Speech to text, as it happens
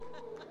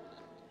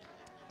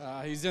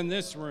He's in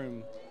this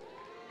room.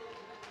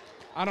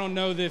 I don't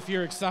know if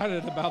you're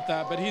excited about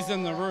that, but he's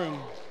in the room.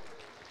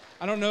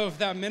 I don't know if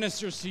that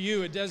ministers to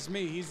you. It does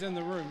me. He's in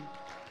the room.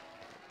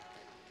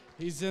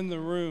 He's in the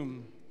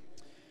room.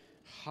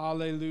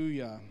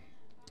 Hallelujah.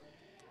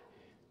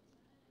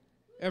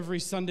 Every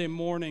Sunday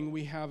morning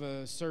we have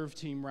a serve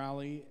team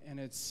rally, and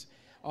it's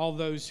all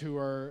those who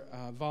are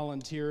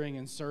volunteering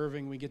and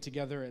serving. We get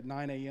together at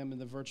 9 a.m. in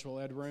the virtual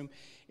ed room.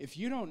 If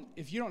you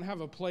don't have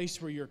a place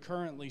where you're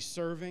currently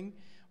serving,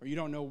 or you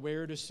don't know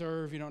where to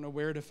serve, you don't know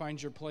where to find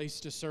your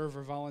place to serve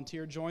or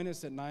volunteer, join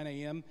us at 9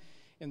 a.m.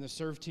 in the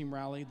serve team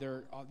rally.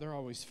 They're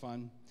always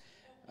fun.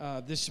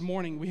 This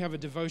morning we have a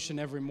devotion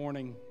every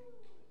morning.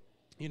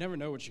 You never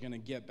know what you're going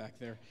to get back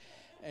there,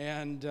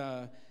 and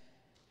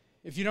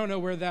if you don't know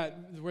where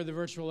the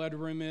virtual ed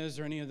room is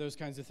or any of those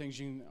kinds of things,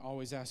 you can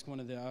always ask one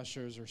of the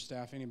ushers or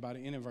staff, any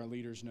of our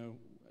leaders know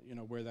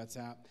where that's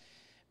at.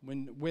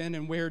 When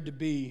and where to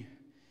be.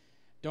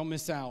 Don't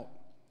miss out.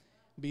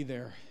 Be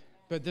there.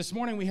 But this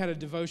morning we had a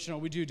devotional.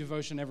 We do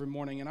devotion every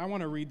morning, and I want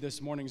to read this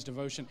morning's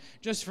devotion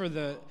just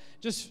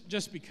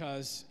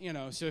because,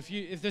 so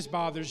if this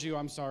bothers you,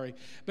 I'm sorry.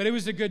 But it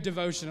was a good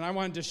devotion, and I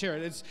wanted to share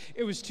it.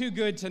 It was too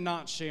good to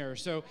not share.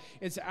 So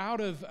it's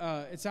out of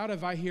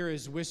I Hear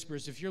His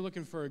Whispers. If you're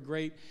looking for a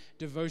great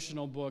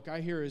devotional book,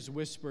 I Hear His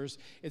Whispers.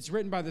 It's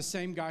written by the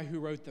same guy who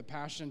wrote the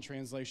Passion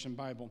Translation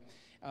Bible.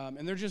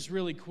 And they're just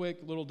really quick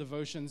little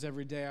devotions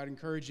every day. I'd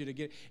encourage you to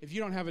get, if you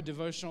don't have a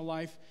devotional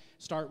life,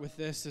 start with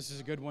this. This is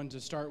a good one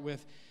to start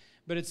with.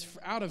 But it's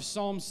out of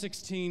Psalm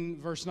 16,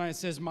 verse 9. It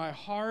says, "My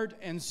heart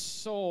and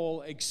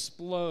soul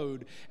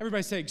explode."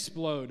 Everybody say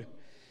explode.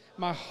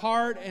 "My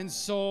heart and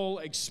soul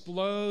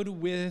explode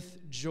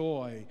with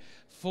joy,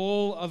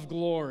 full of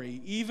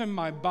glory. Even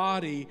my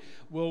body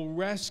will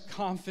rest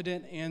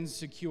confident and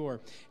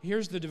secure."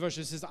 Here's the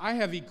devotion. It says, "I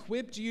have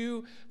equipped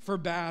you for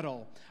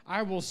battle.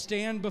 I will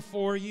stand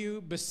before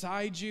you,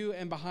 beside you,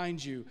 and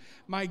behind you.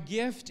 My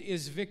gift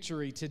is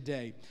victory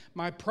today.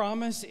 My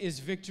promise is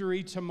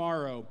victory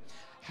tomorrow.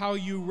 How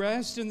you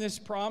rest in this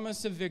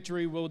promise of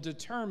victory will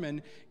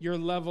determine your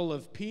level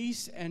of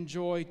peace and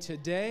joy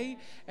today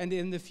and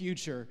in the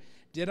future.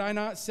 Did I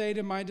not say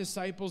to my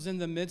disciples in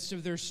the midst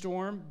of their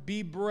storm,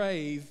 'Be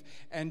brave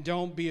and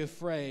don't be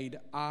afraid.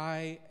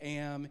 I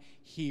am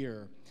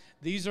here.'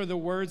 These are the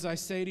words I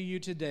say to you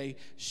today.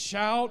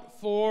 Shout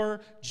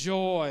for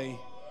joy."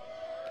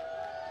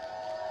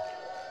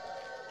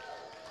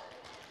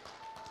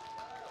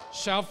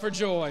 Shout for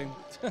joy.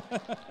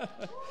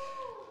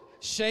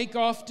 Shake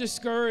off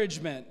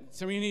discouragement.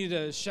 So we need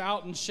to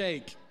shout and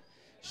shake.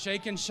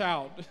 Shake and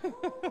shout.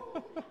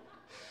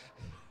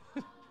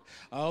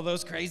 Oh,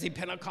 those crazy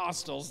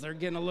Pentecostals, they're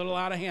getting a little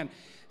out of hand.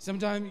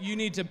 Sometimes you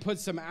need to put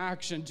some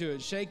action to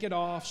it. Shake it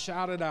off,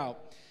 shout it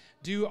out.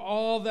 "Do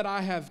all that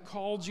I have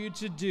called you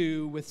to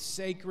do with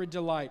sacred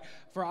delight,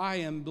 for I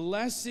am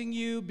blessing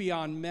you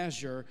beyond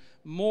measure,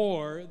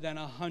 more than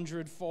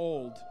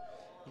 100-fold.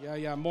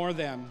 Yeah, more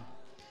than.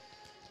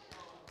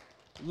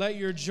 Let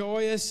your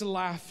joyous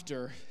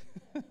laughter,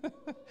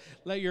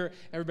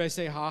 everybody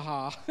say ha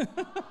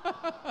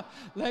ha.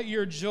 Let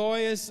your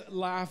joyous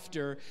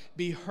laughter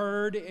be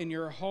heard in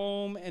your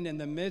home and in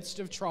the midst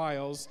of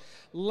trials.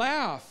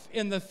 Laugh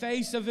in the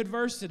face of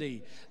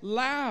adversity.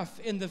 Laugh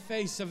in the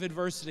face of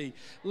adversity.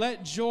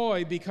 Let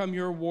joy become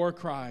your war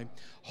cry.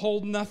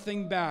 Hold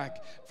nothing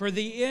back, for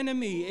the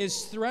enemy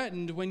is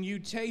threatened when you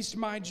taste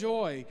my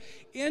joy.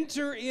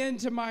 Enter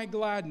into my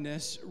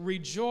gladness.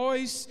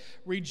 Rejoice,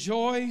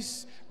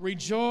 rejoice,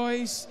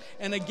 rejoice.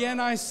 And again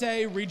I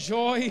say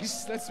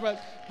rejoice. That's what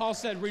Paul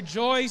said.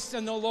 Rejoice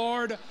in the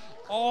Lord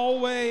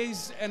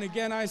always. And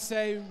again I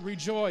say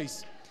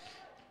rejoice.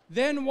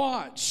 Then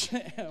watch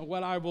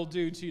what I will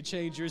do to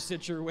change your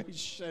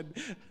situation.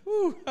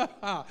 Woo, ha,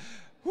 ha.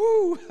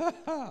 Woo, ha,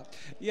 ha.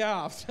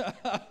 Yeah.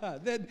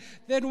 then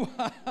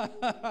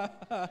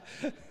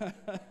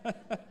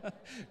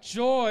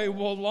joy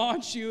will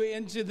launch you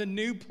into the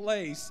new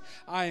place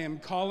I am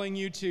calling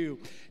you to.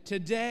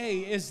 Today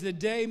is the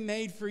day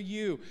made for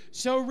you.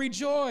 So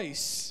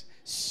rejoice,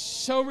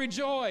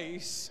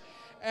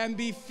 and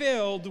be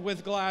filled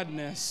with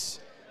gladness,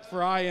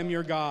 for I am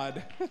your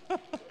God.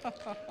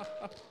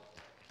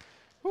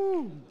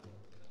 Whew.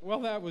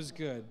 Well, that was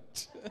good.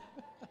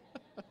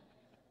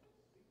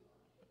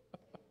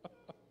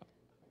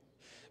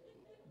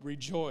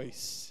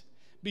 Rejoice.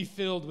 Be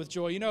filled with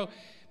joy.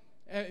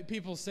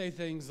 People say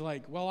things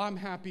like, "Well, I'm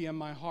happy in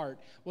my heart."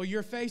 Well,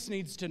 your face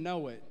needs to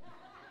know it.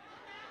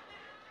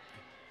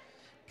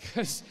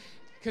 Because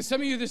some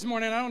of you this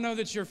morning, I don't know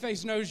that your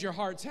face knows your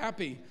heart's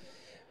happy.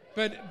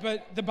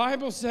 But the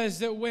Bible says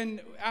that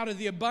when out of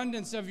the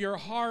abundance of your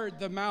heart,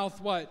 the mouth,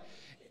 what?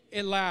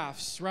 It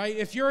laughs, right?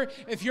 If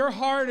your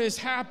heart is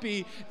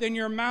happy, then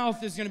your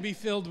mouth is going to be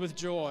filled with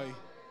joy.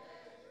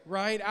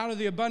 Right? Out of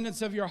the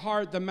abundance of your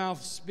heart, the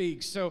mouth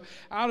speaks. So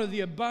out of the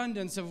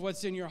abundance of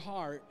what's in your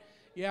heart,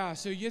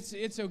 so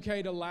it's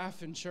okay to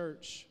laugh in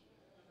church.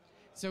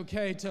 It's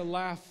okay to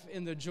laugh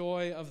in the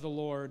joy of the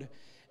Lord.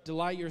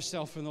 Delight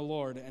yourself in the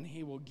Lord, and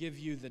He will give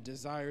you the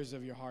desires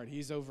of your heart.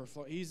 He's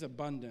overflow. He's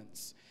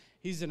abundance.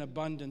 He's an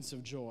abundance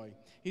of joy.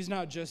 He's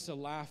not just a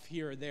laugh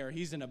here or there.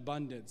 He's an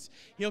abundance.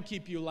 He'll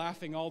keep you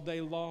laughing all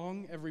day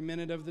long, every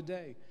minute of the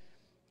day.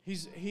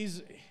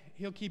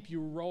 He'll keep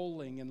you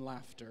rolling in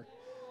laughter.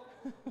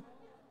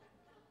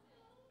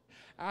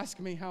 Ask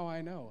me how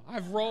I know.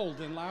 I've rolled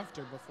in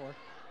laughter before.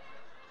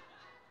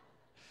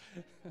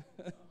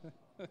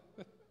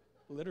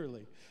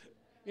 Literally.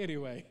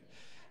 Anyway,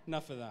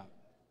 enough of that.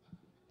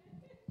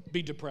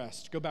 Be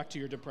depressed. Go back to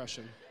your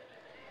depression.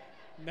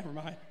 Never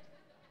mind.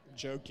 I'm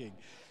joking.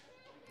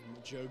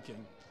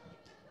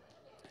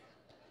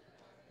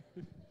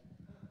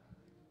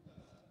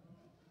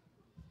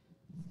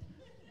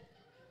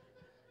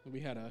 We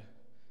had a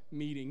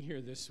meeting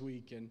here this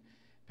week, and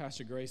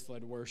Pastor Grace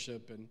led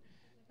worship, and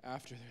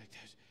after they're like,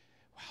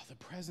 wow, the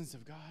presence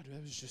of God,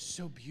 that was just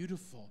so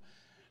beautiful.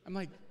 I'm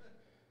like,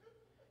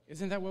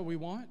 isn't that what we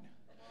want?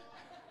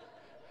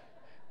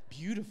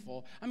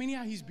 Beautiful. I mean,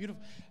 yeah, He's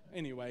beautiful.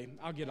 Anyway,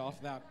 I'll get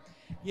off that.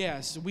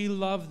 Yes, we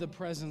love the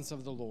presence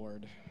of the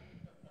Lord.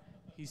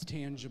 He's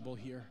tangible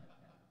here.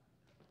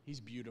 He's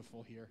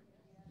beautiful here.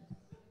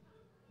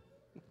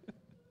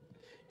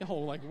 Oh,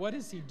 like, what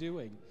is He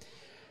doing?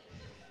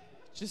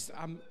 Just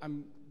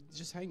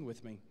hang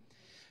with me.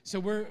 So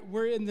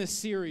we're in this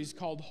series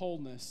called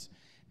Wholeness,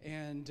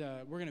 and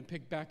we're going to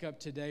pick back up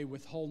today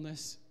with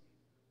wholeness.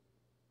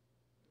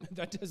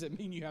 That doesn't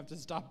mean you have to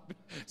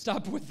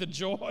stop with the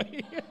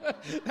joy.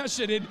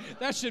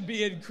 that should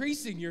be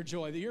increasing your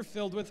joy, that you're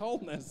filled with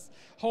wholeness.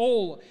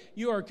 Whole,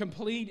 you are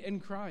complete in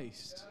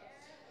Christ.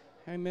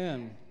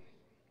 Amen.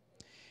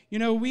 You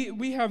know,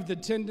 we have the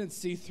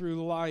tendency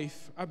through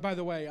life. By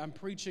the way,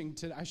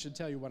 I should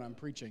tell you what I'm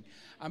preaching.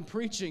 I'm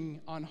preaching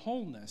on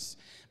wholeness,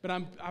 but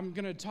I'm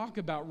going to talk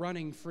about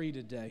running free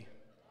today.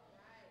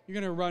 You're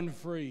going to run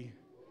free.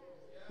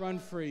 Run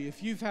free.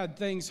 If you've had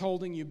things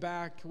holding you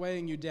back,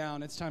 weighing you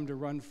down, it's time to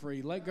run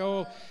free. Let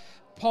go.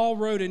 Paul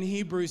wrote in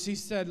Hebrews, he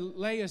said,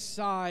 lay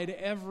aside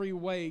every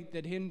weight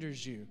that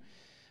hinders you.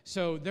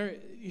 So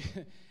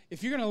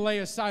if you're going to lay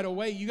aside a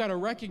weight, you got to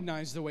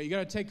recognize the weight. You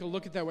got to take a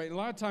look at that weight. And a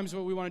lot of times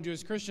what we want to do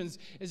as Christians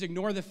is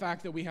ignore the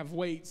fact that we have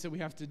weights that we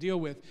have to deal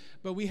with.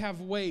 But we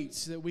have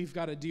weights that we've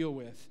got to deal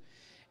with.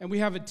 And we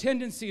have a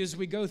tendency as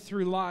we go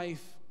through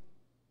life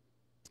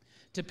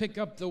to pick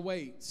up the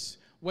weights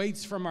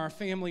from our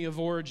family of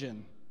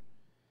origin,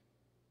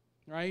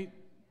 right?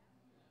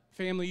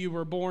 Family you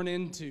were born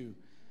into.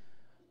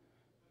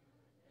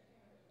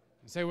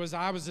 You say,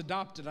 I was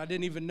adopted. I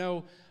didn't even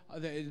know.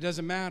 It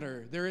doesn't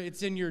matter.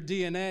 It's in your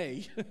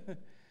DNA.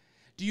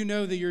 Do you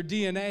know that your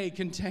DNA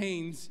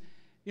contains,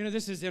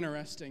 this is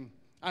interesting.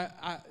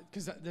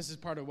 Because this is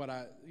part of what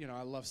I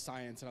love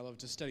science and I love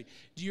to study.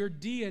 Your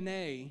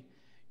DNA,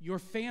 your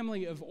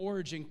family of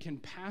origin can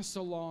pass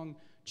along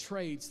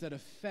traits that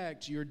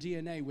affect your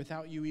DNA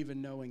without you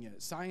even knowing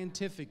it.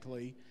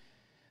 Scientifically,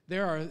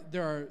 there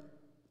are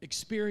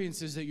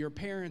experiences that your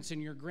parents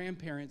and your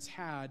grandparents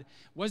had,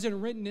 wasn't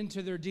written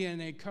into their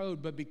DNA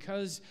code, but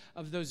because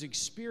of those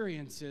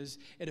experiences,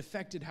 it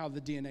affected how the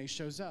DNA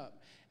shows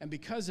up. And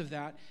because of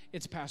that,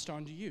 it's passed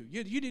on to you.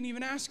 You didn't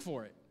even ask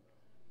for it.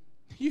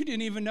 You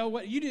didn't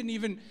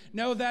even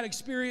know that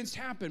experience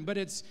happened, but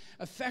it's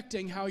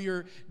affecting how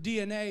your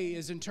DNA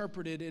is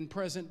interpreted in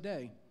present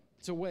day.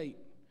 It's a weight.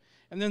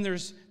 And then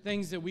there's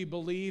things that we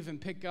believe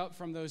and pick up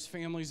from those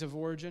families of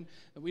origin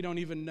that we don't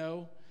even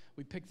know.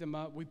 We pick them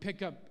up. We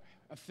pick up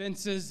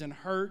offenses and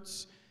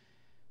hurts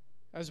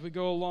as we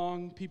go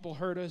along. People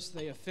hurt us.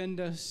 They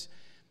offend us.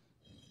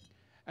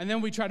 And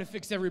then we try to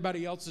fix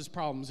everybody else's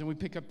problems, and we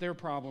pick up their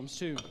problems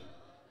too.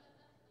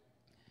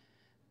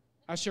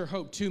 I sure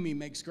hope Toomey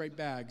makes great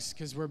bags,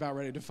 because we're about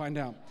ready to find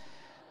out.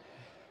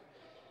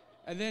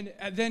 And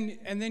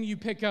then you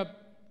pick up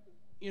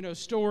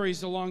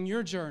stories along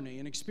your journey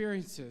and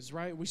experiences,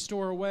 right? We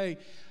store away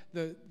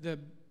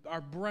our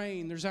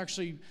brain. There's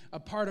actually a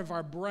part of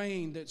our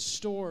brain that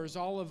stores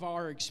all of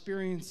our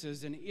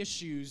experiences and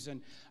issues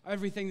and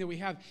everything that we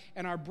have.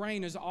 And our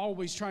brain is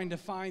always trying to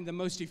find the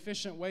most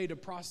efficient way to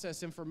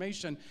process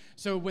information.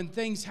 So when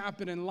things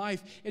happen in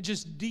life, it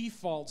just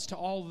defaults to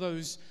all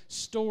those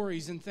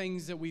stories and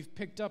things that we've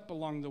picked up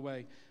along the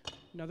way.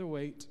 Another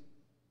weight.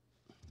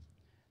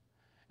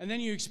 And then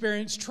you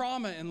experience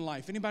trauma in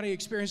life. Anybody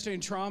experienced any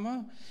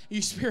trauma? You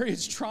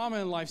experience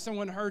trauma in life.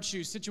 Someone hurts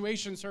you.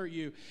 Situations hurt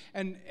you.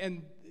 And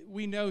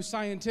we know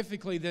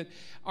scientifically that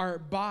our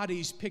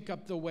bodies pick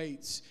up the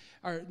weights.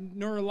 Our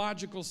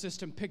neurological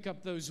system pick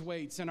up those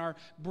weights. And our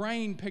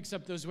brain picks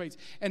up those weights.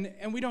 And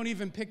we don't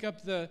even pick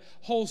up the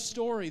whole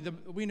story.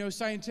 We know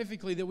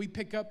scientifically that we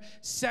pick up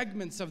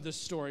segments of the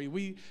story.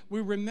 We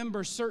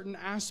remember certain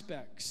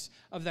aspects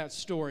of that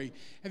story.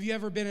 Have you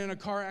ever been in a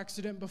car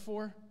accident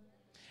before?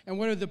 And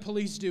what do the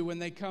police do when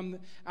they come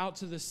out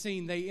to the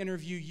scene? They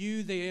interview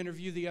you, they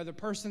interview the other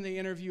person, they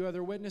interview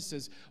other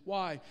witnesses.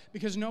 Why?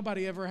 Because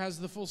nobody ever has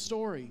the full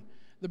story.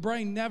 The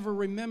brain never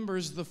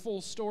remembers the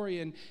full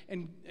story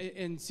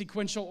in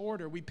sequential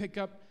order. We pick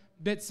up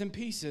bits and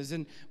pieces,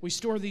 and we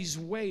store these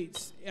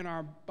weights in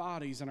our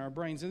bodies and our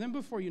brains. And then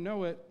before you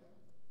know it,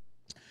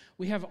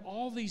 we have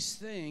all these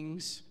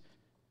things.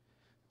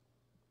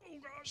 Oh,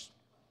 gosh.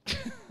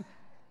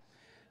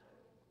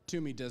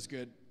 Toomey does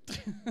good.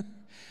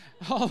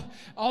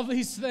 all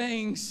these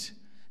things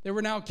that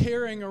we're now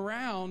carrying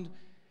around,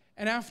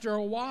 and after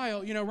a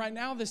while, right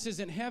now this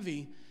isn't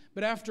heavy,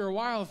 but after a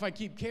while, if I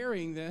keep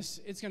carrying this,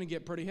 it's going to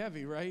get pretty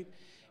heavy, right?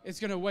 It's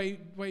going to weigh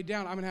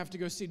down. I'm going to have to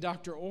go see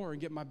Dr. Orr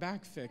and get my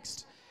back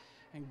fixed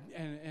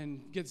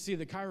and get to see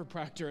the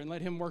chiropractor and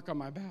let him work on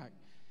my back,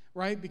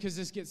 right? Because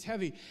this gets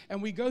heavy.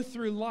 And we go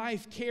through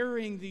life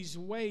carrying these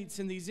weights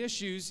and these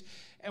issues,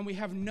 and we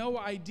have no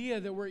idea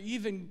that we're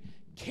even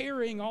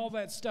carrying all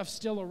that stuff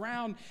still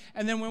around.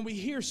 And then when we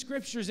hear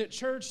scriptures at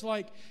church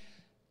like,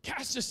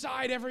 cast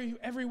aside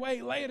every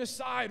weight, lay it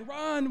aside,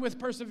 run with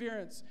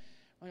perseverance.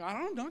 Like,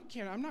 I'm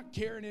not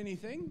carrying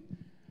anything.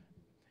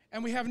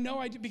 And we have no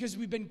idea because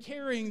we've been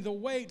carrying the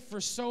weight for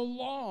so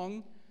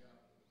long.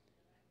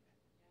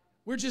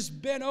 We're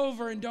just bent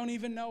over and don't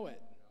even know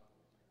it.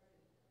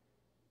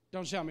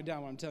 Don't shout me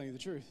down when I'm telling you the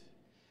truth.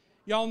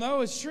 Y'all know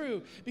it's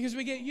true because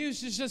we get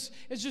used. It's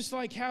just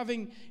like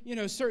having,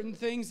 certain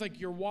things like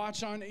your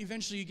watch on.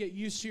 Eventually you get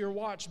used to your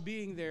watch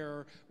being there,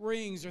 or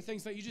rings or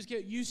things like you just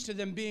get used to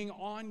them being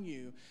on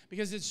you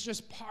because it's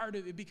just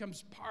it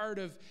becomes part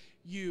of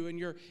you, and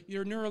your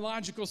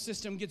neurological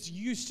system gets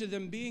used to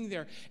them being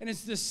there. And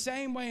it's the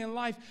same way in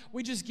life.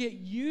 We just get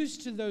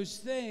used to those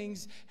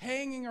things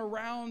hanging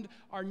around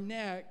our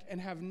neck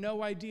and have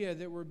no idea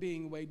that we're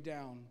being weighed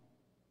down.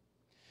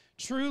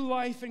 True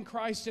life in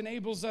Christ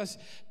enables us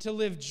to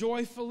live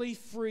joyfully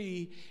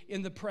free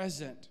in the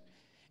present.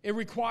 It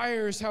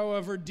requires,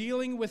 however,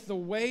 dealing with the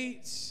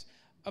weights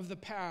of the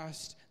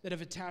past that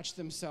have attached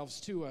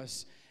themselves to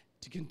us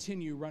to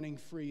continue running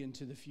free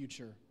into the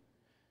future.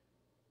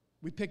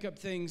 We pick up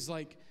things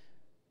like,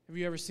 have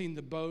you ever seen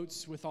the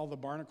boats with all the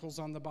barnacles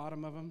on the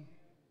bottom of them?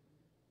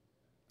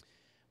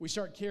 We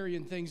start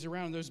carrying things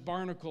around. Those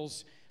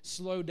barnacles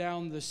slow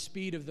down the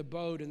speed of the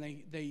boat, and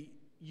they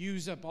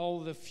use up all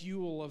the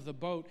fuel of the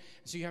boat,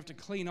 so you have to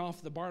clean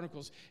off the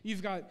barnacles.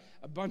 You've got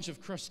a bunch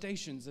of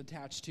crustaceans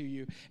attached to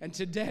you. And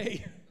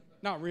today,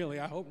 not really,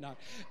 I hope not,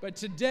 but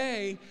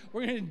today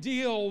we're going to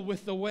deal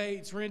with the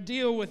weights. We're going to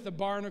deal with the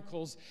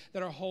barnacles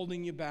that are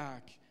holding you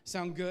back.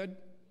 Sound good?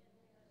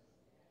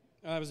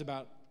 That was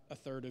about a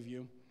third of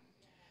you.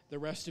 The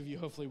rest of you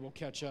hopefully will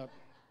catch up.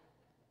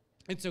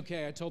 It's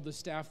okay. I told the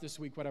staff this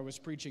week what I was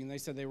preaching, and they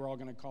said they were all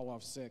going to call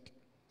off sick.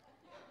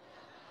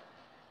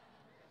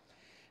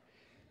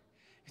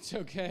 It's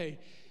okay.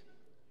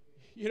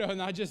 And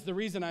the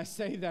reason I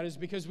say that is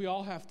because we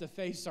all have to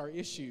face our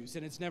issues,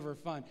 and it's never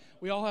fun.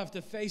 We all have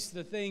to face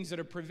the things that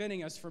are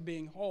preventing us from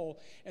being whole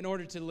in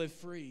order to live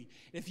free.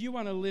 If you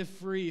want to live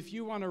free, if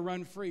you want to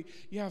run free,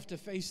 you have to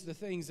face the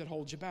things that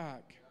hold you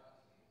back.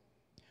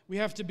 We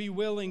have to be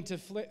willing to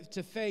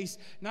face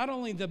not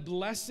only the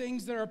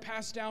blessings that are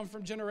passed down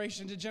from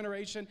generation to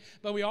generation,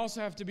 but we also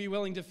have to be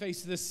willing to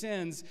face the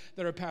sins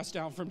that are passed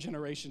down from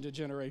generation to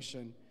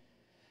generation.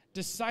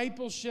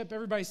 Discipleship,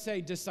 everybody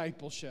say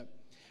discipleship.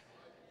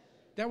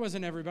 That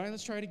wasn't everybody.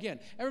 Let's try it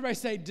again. Everybody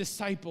say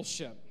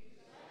discipleship.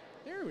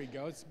 There we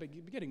go. It's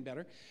getting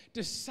better.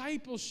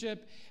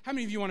 Discipleship. How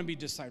many of you want to be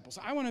disciples?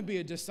 I want to be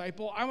a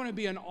disciple. I want to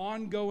be an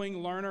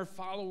ongoing learner,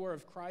 follower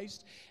of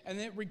Christ. And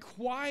it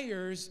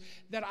requires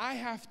that I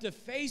have to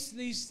face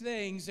these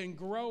things and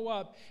grow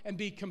up and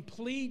be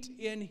complete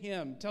in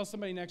Him. Tell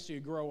somebody next to you,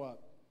 grow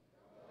up.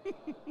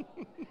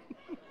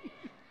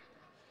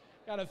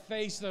 Got to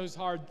face those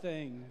hard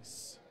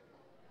things.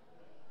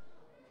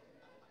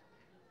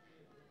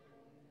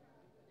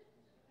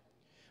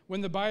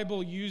 When the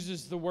Bible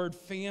uses the word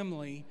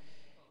family,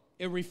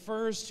 it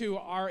refers to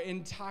our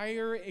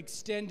entire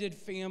extended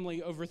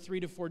family over 3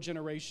 to 4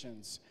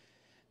 generations.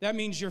 That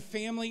means your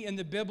family in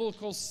the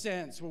biblical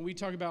sense. When we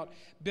talk about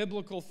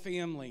biblical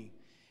family,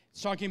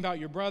 it's talking about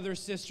your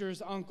brothers,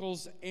 sisters,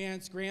 uncles,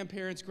 aunts,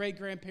 grandparents,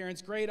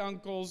 great-grandparents,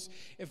 great-uncles,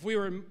 if we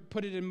were to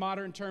put it in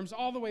modern terms,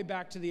 all the way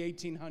back to the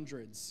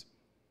 1800s.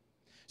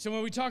 So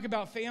when we talk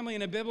about family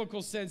in a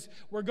biblical sense,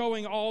 we're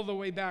going all the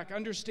way back,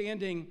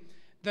 understanding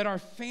that our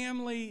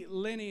family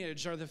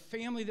lineage, or the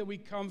family that we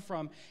come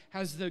from,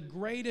 has the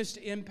greatest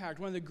impact,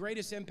 one of the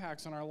greatest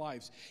impacts on our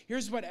lives.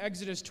 Here's what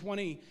Exodus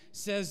 20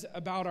 says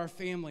about our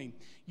family.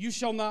 You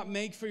shall not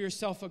make for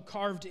yourself a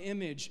carved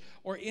image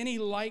or any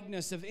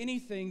likeness of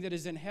anything that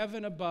is in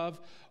heaven above,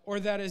 or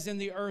that is in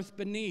the earth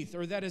beneath,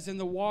 or that is in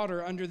the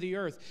water under the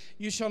earth.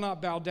 You shall not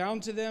bow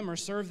down to them or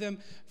serve them,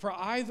 for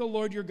I, the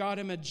Lord your God,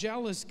 am a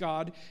jealous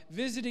God,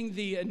 visiting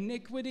the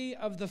iniquity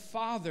of the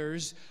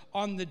fathers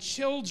on the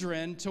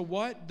children to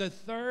what? The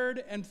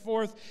 3rd and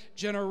 4th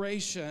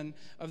generation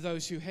of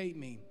those who hate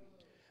me.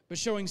 but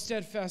showing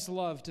steadfast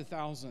love to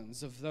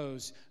thousands of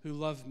those who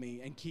love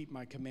me and keep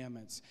my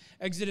commandments.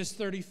 Exodus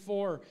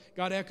 34,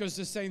 God echoes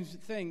the same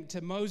thing to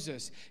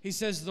Moses. He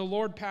says, the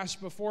Lord passed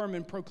before him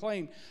and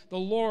proclaimed, the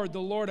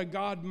Lord, a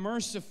God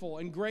merciful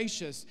and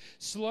gracious,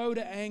 slow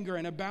to anger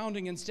and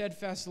abounding in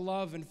steadfast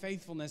love and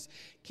faithfulness,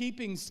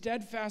 keeping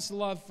steadfast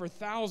love for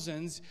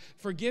thousands,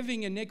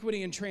 forgiving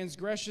iniquity and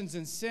transgressions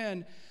and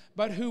sin,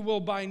 but who will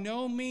by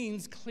no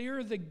means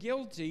clear the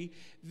guilty,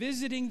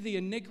 visiting the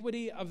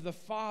iniquity of the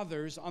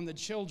fathers on the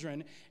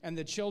children and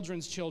the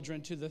children's children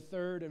to the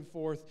third and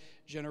fourth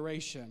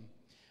generation.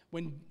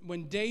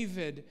 When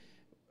David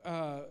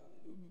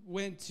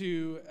went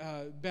to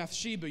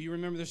Bathsheba, you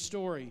remember the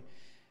story.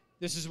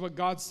 This is what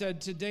God said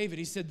to David.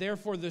 He said,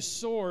 therefore the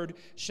sword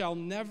shall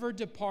never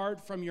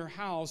depart from your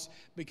house,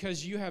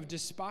 because you have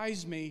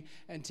despised me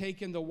and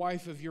taken the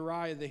wife of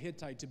Uriah the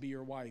Hittite to be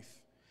your wife.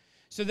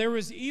 So there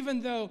was,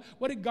 even though,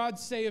 what did God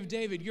say of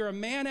David? You're a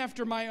man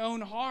after my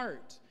own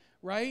heart,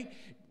 right?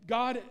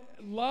 God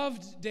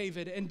loved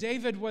David, and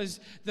David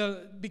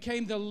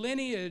became the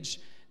lineage.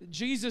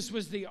 Jesus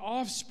was the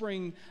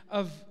offspring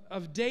of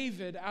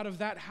David out of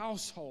that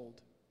household.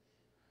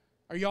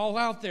 Are you all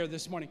out there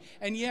this morning?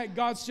 And yet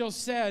God still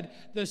said,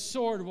 the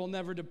sword will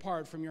never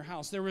depart from your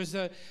house. There was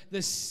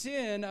the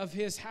sin of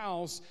his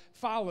house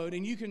followed,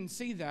 and you can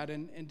see that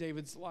in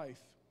David's life.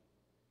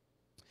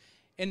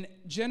 In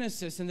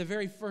Genesis, in the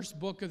very first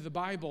book of the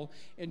Bible,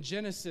 in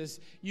Genesis,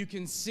 you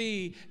can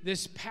see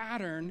this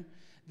pattern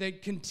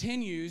that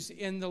continues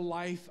in the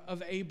life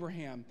of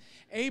Abraham.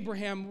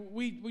 Abraham,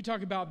 we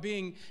talk about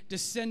being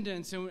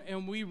descendants,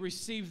 and we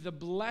receive the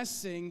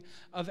blessing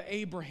of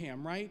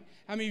Abraham, right?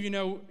 How many of you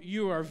know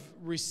you are a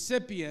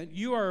recipient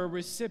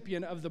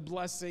of the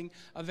blessing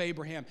of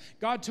Abraham?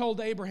 God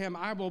told Abraham,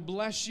 I will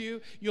bless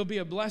you. You'll be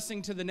a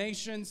blessing to the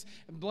nations,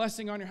 a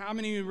blessing on your... How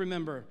many of you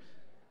remember?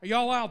 Are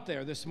y'all out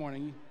there this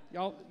morning?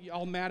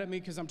 Y'all mad at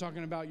me because I'm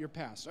talking about your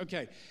past?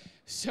 Okay,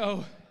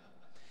 so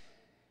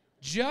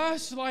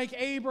just like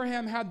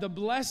Abraham had the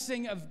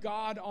blessing of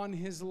God on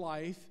his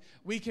life,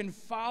 we can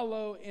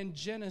follow in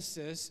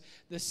Genesis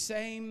the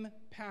same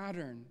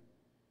pattern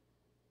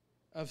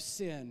of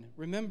sin.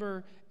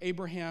 Remember,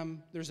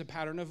 Abraham, there's a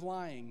pattern of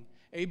lying.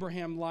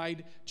 Abraham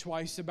lied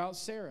twice about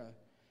Sarah.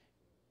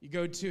 You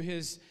go to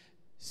his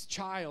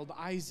child,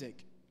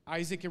 Isaac.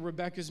 Isaac and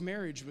Rebekah's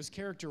marriage was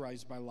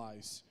characterized by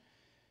lies.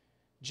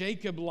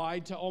 Jacob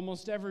lied to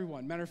almost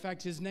everyone. Matter of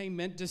fact, his name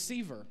meant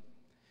deceiver.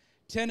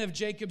 10 of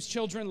Jacob's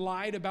children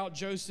lied about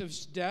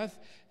Joseph's death,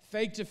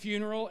 faked a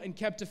funeral, and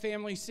kept a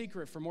family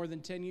secret for more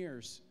than 10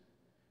 years.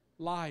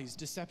 Lies,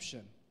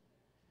 deception.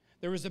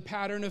 There was a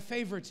pattern of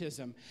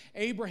favoritism.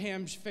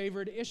 Abraham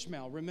favored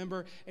Ishmael.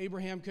 Remember,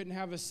 Abraham couldn't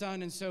have a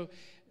son, and so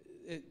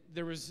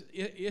there was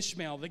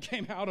Ishmael that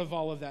came out of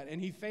all of that.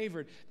 And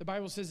the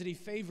Bible says that he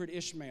favored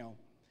Ishmael.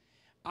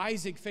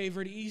 Isaac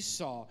favored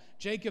Esau.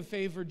 Jacob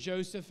favored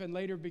Joseph, and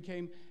later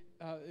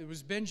it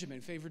was Benjamin,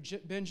 favored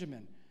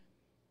Benjamin.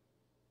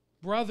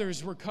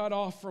 Brothers were cut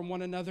off from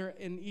one another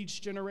in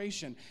each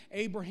generation.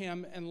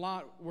 Abraham and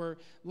Lot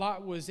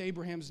was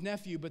Abraham's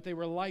nephew, but they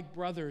were like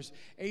brothers.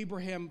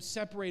 Abraham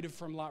separated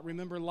from Lot.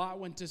 Remember, Lot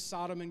went to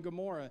Sodom and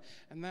Gomorrah,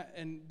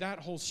 and that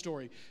whole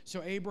story.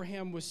 So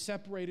Abraham was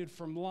separated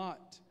from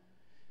Lot.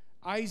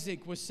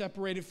 Isaac was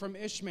separated from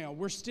Ishmael.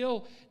 We're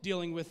still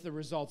dealing with the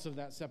results of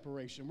that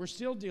separation. We're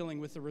still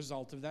dealing with the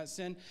result of that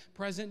sin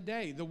present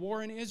day. The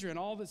war in Israel and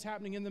all that's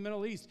happening in the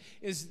Middle East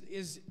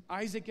is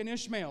Isaac and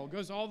Ishmael. It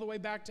goes all the way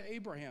back to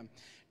Abraham.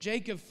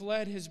 Jacob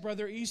fled his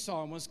brother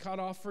Esau and was cut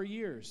off for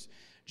years.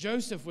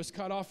 Joseph was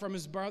cut off from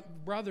his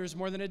brothers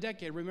more than a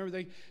decade. Remember,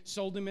 they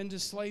sold him into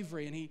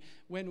slavery, and he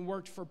went and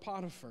worked for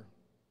Potiphar.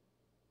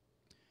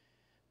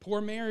 Poor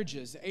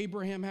marriages.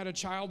 Abraham had a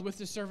child with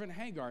his servant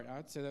Hagar.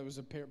 I'd say that was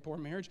a poor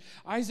marriage.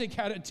 Isaac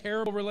had a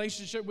terrible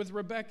relationship with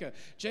Rebekah.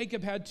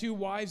 Jacob had 2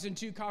 wives and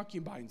 2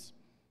 concubines.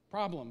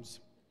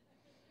 Problems.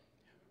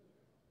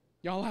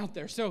 Y'all out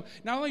there. So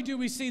not only do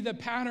we see the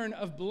pattern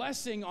of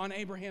blessing on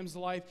Abraham's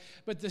life,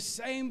 but the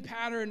same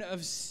pattern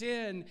of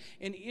sin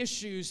and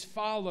issues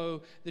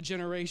follow the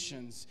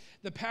generations.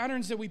 The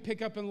patterns that we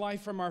pick up in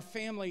life from our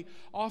family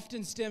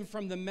often stem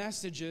from the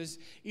messages,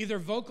 either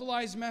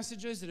vocalized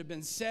messages that have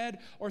been said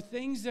or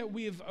things that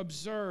we've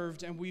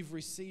observed and we've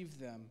received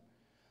them.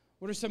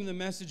 What are some of the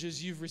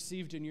messages you've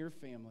received in your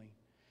family?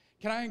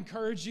 Can I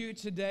encourage you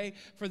today,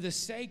 for the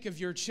sake of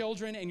your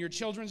children and your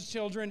children's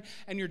children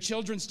and your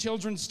children's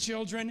children's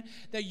children,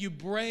 that you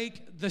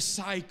break the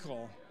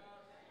cycle.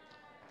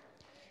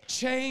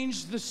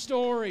 Change the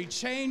story,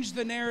 change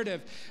the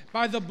narrative.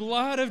 By the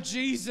blood of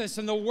Jesus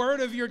and the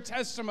word of your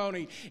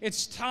testimony,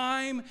 it's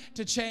time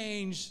to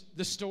change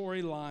the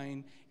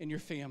storyline in your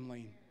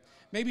family.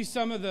 Maybe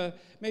some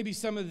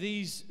of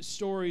these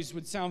stories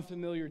would sound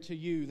familiar to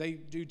you. They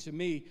do to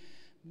me.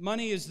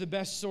 Money is the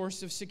best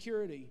source of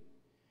security.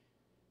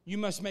 You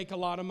must make a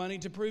lot of money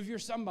to prove you're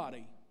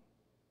somebody.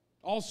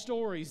 All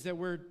stories that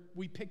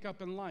we pick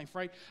up in life,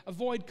 right?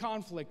 Avoid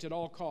conflict at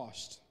all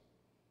costs.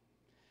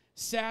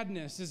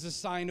 Sadness is a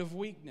sign of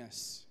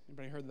weakness.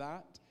 Anybody heard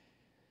that?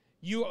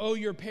 You owe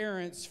your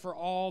parents for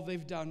all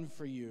they've done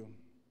for you.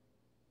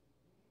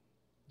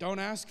 Don't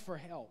ask for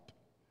help.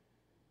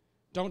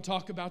 Don't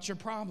talk about your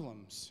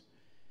problems.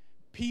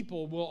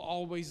 People will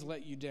always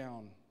let you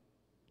down.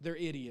 They're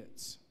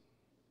idiots.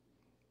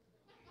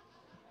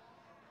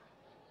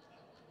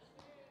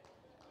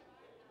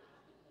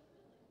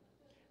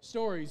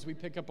 Stories we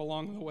pick up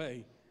along the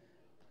way.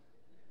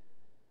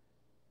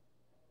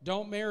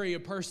 Don't marry a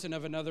person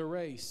of another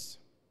race.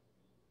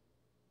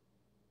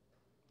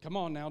 Come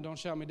on now, don't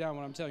shout me down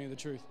when I'm telling you the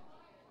truth.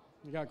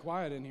 You got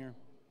quiet in here.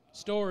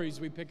 Stories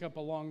we pick up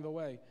along the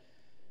way.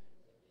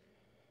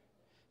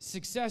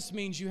 Success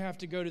means you have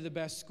to go to the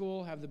best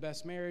school, have the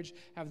best marriage,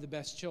 have the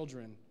best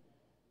children.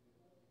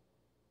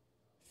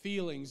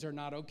 Feelings are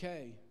not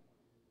okay.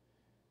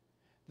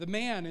 The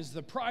man is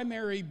the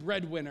primary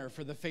breadwinner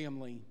for the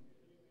family.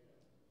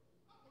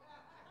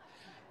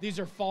 These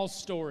are false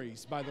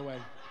stories, by the way.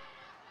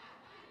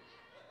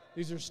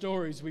 These are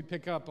stories we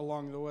pick up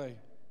along the way.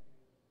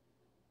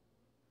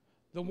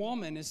 The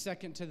woman is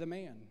second to the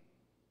man.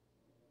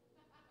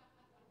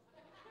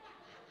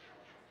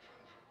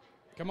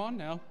 Come on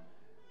now.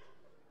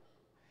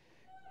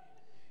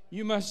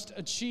 You must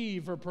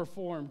achieve or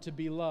perform to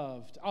be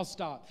loved. I'll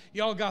stop.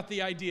 Y'all got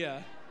the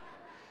idea.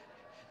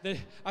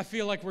 I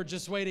feel like we're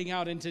just wading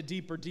out into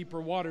deeper,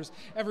 deeper waters.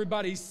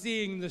 Everybody's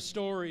seeing the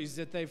stories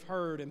that they've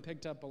heard and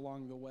picked up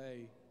along the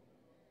way.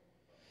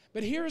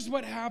 But here's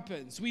what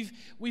happens. We've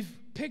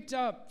picked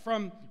up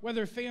from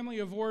whether family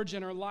of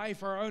origin or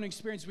life or our own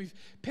experience, we've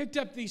picked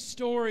up these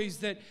stories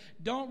that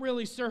don't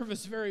really serve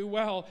us very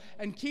well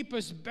and keep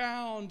us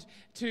bound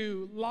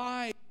to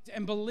lies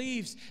and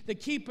beliefs that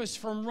keep us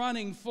from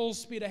running full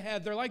speed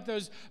ahead. They're like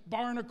those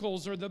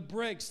barnacles or the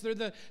bricks. They're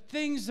the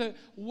things that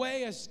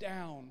weigh us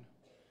down.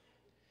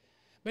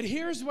 But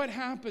here's what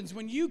happens.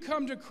 When you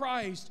come to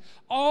Christ,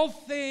 all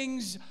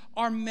things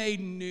are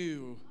made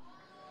new.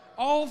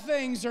 All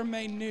things are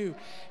made new.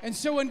 And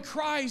so in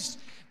Christ,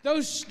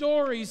 those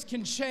stories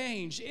can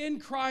change. In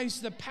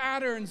Christ, the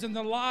patterns and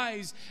the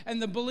lies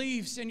and the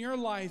beliefs in your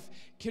life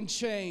can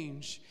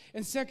change.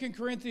 In 2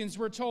 Corinthians,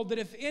 we're told that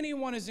if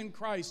anyone is in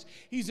Christ,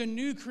 he's a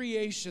new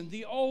creation.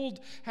 The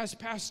old has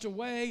passed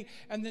away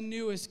and the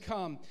new has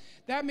come.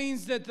 That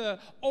means that the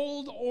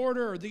old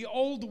order, the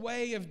old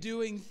way of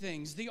doing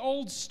things, the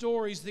old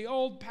stories, the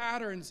old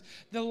patterns,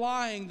 the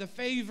lying, the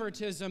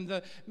favoritism,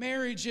 the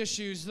marriage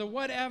issues, the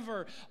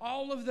whatever,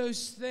 all of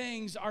those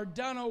things are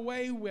done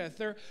away with.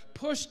 They're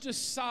pushed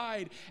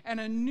aside, and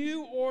a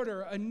new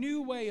order, a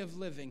new way of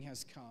living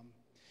has come.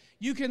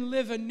 You can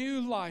live a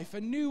new life,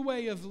 a new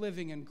way of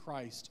living in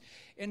Christ.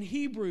 In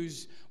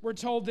Hebrews, we're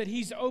told that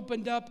he's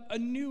opened up a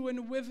new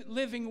and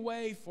living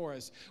way for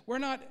us. We're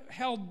not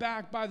held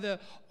back by the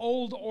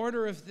old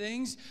order of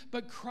things,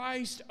 but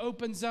Christ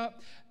opens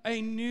up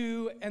a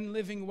new and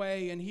living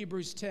way in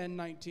Hebrews 10,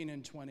 19,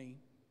 and 20.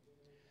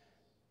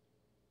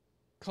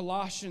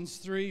 Colossians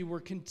 3,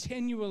 we're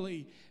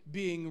continually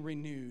being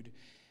renewed.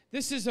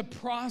 This is a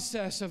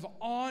process of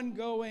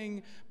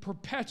ongoing,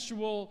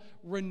 perpetual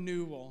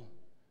renewal.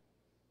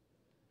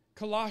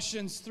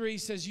 Colossians 3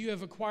 says you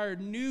have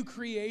acquired new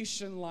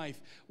creation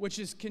life, which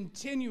is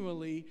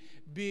continually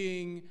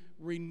being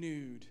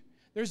renewed.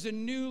 There's a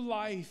new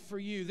life for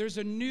you. There's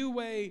a new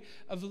way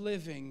of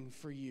living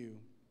for you.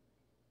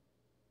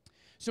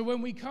 So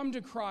when we come to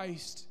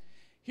Christ,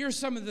 here's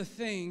some of the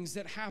things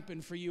that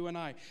happen for you and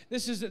I.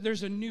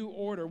 There's a new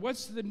order.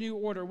 What's the new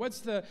order?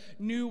 What's the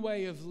new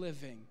way of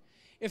living?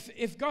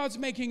 If God's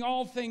making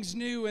all things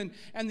new and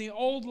the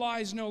old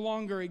lies no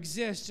longer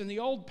exist and the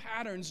old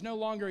patterns no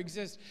longer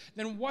exist,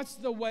 then what's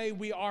the way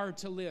we are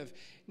to live?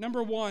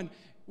 Number one,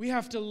 we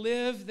have to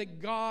live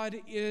that God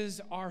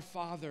is our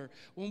Father.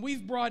 When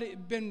we've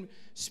been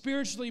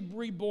spiritually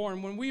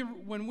reborn,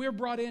 when we're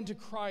brought into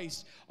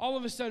Christ, all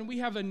of a sudden we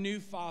have a new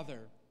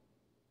Father.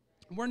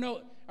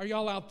 Are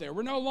y'all out there?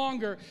 We're no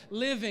longer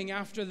living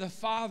after the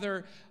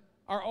father,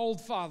 our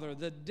old father,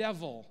 the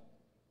devil.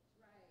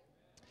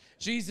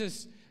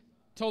 Jesus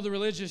told the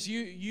religious,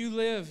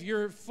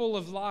 you're full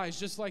of lies,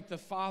 just like the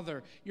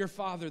father, your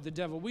father, the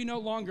devil. We no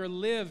longer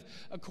live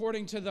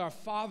according to the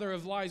father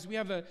of lies. We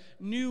have a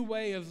new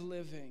way of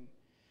living.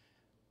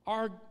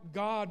 Our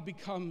God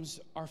becomes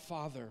our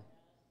Father.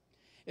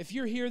 If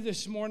you're here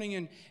this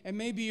morning and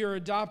maybe you're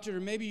adopted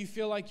or maybe you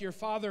feel like your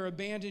father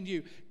abandoned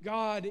you,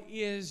 God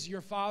is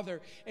your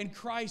Father. In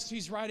Christ,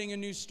 he's writing a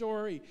new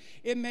story.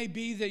 It may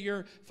be that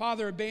your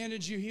father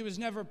abandoned you. He was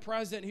never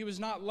present. He was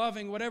not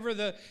loving, whatever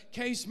the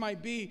case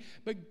might be.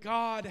 But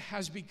God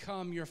has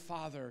become your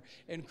Father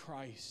in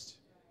Christ.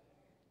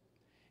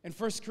 In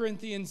 1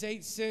 Corinthians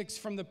 8:6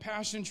 from the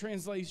Passion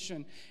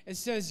Translation, it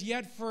says,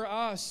 "Yet for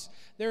us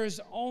there is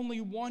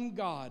only one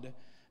God,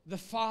 the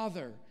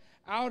Father.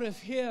 Out of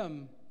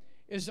him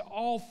is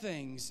all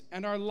things,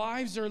 and our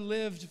lives are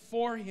lived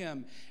for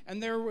him.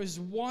 And there was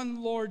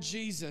one Lord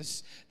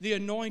Jesus, the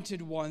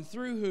Anointed One,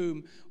 through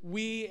whom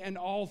we and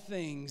all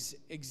things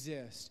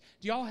exist."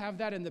 Do y'all have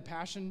that in the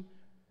Passion?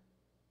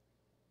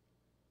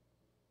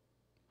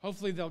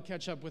 Hopefully they'll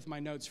catch up with my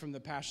notes from the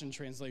Passion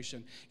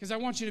Translation, because I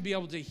want you to be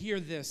able to hear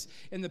this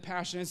in the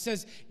Passion. It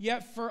says,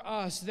 "Yet for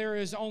us there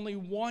is only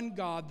one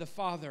God, the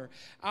Father.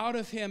 Out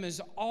of him is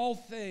all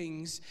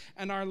things,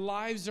 and our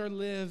lives are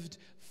lived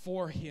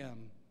for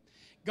him."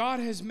 God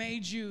has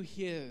made you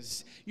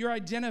his. You're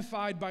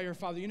identified by your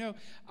Father. You know,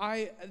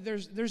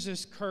 there's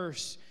this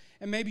curse,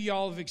 and maybe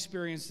y'all have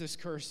experienced this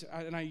curse,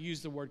 and I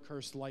use the word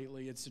curse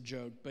lightly. It's a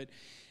joke, but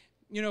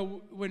you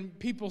know, when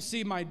people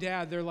see my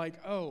dad, they're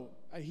like, "Oh,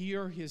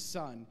 you're his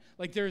son."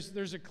 Like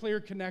there's a clear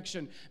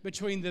connection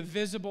between the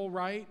visible,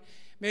 right?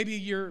 Maybe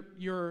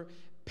your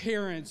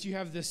parents, you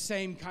have the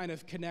same kind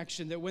of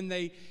connection that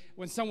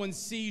when someone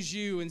sees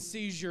you and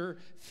sees your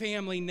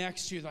family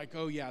next to you, like,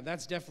 "Oh yeah,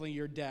 that's definitely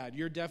your dad.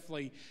 You're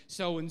definitely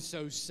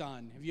so-and-so's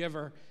son." Have you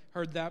ever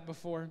heard that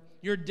before?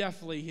 You're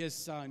definitely his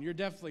son. You're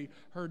definitely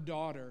her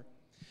daughter.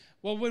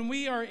 Well, when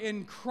we are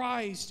in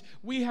Christ,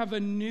 we have a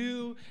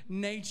new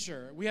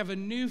nature. We have a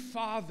new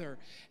Father,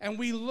 and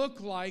we look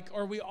like,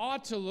 or we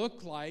ought to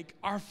look like,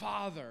 our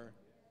Father.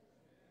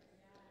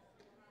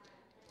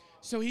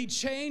 So he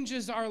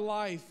changes our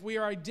life. We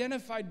are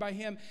identified by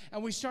him,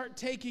 and we start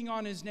taking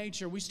on his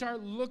nature. We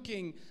start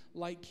looking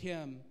like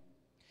him.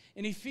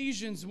 In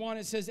Ephesians 1,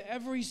 it says,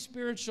 "Every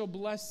spiritual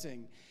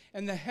blessing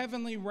in the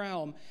heavenly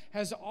realm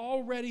has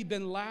already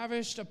been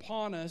lavished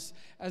upon us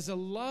as a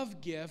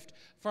love gift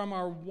from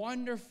our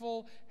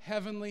wonderful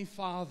Heavenly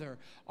Father."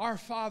 Our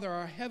Father,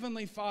 our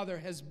Heavenly Father,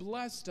 has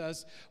blessed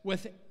us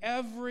with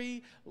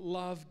every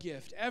love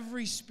gift,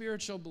 every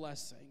spiritual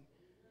blessing.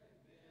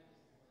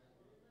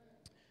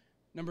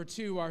 Number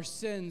 2, our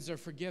sins are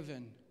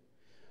forgiven.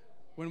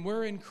 When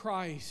we're in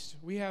Christ,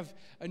 we have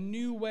a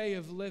new way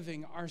of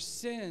living. Our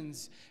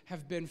sins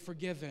have been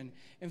forgiven.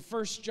 In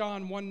 1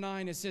 John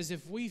 1:9, it says,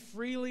 "If we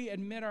freely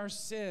admit our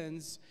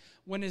sins,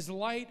 when his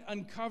light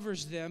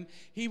uncovers them,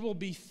 he will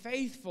be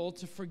faithful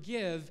to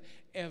forgive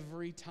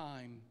every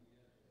time."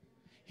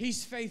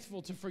 He's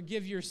faithful to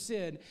forgive your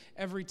sin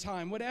every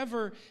time.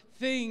 Whatever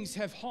things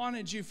have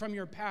haunted you from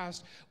your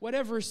past,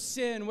 whatever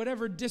sin,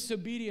 whatever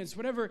disobedience,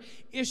 whatever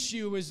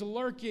issue is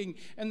lurking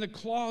in the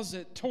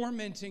closet,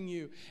 tormenting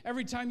you,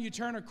 every time you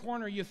turn a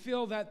corner, you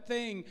feel that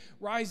thing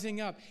rising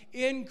up.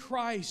 In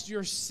Christ,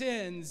 your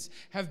sins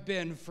have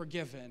been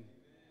forgiven.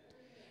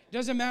 It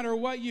doesn't matter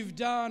what you've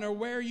done or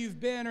where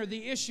you've been or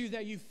the issue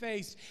that you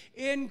faced.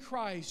 In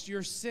Christ,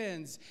 your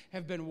sins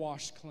have been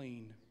washed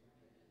clean.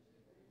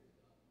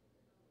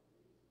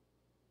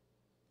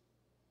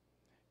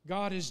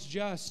 God is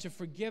just to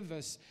forgive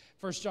us.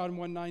 1 John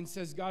 1:9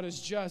 says God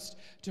is just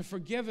to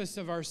forgive us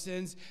of our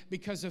sins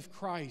because of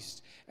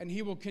Christ, and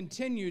he will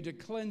continue to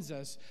cleanse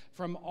us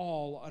from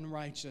all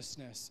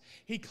unrighteousness.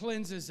 He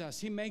cleanses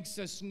us. He makes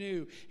us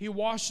new. He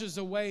washes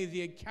away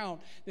the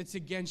account that's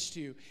against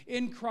you.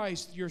 In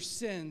Christ, your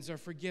sins are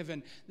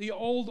forgiven. The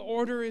old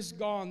order is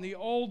gone. The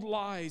old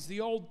lies,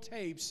 the old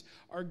tapes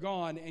are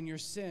gone, and your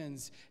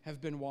sins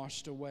have been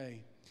washed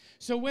away.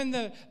 So when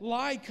the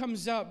lie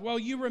comes up, well,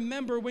 you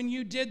remember when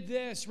you did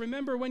this.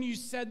 Remember when you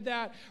said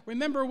that.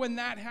 Remember when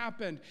that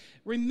happened.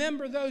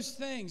 Remember those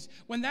things.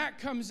 When that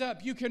comes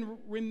up, you can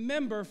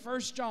remember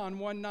 1 John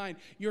 1:9.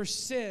 Your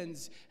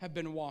sins have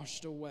been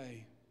washed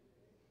away.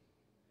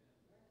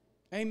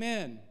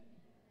 Amen.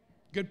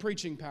 Good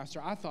preaching,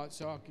 Pastor. I thought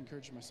so. I'll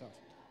encourage myself.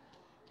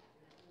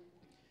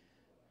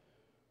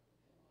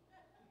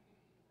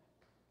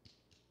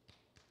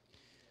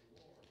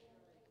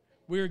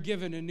 We are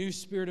given a new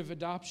spirit of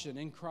adoption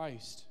in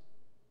Christ.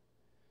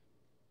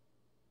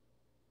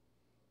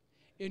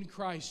 In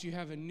Christ, you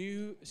have a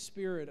new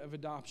spirit of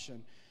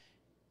adoption.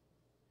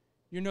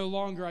 You're no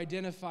longer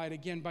identified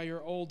again by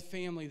your old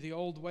family, the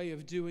old way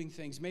of doing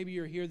things. Maybe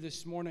you're here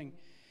this morning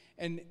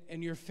and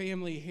your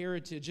family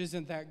heritage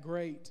isn't that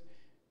great.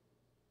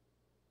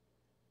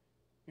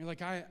 You're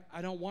like, I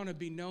don't want to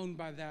be known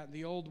by that,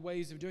 the old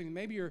ways of doing it.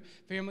 Maybe your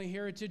family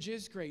heritage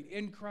is great.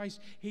 In Christ,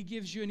 he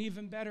gives you an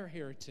even better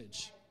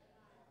heritage.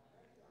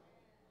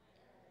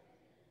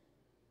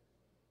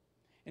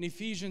 In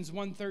Ephesians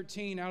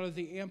 1:13, out of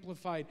the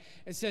Amplified,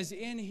 it says,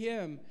 "In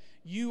him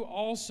you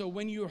also,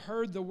 when you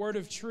heard the word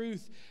of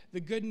truth, the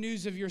good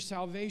news of your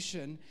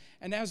salvation,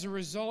 and as a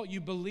result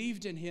you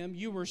believed in him,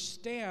 you were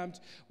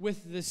stamped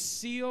with the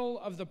seal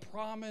of the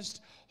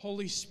promised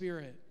Holy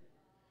Spirit."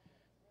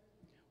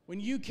 When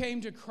you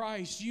came to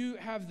Christ, you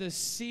have the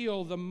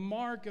seal, the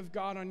mark of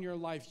God on your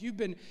life. You've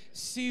been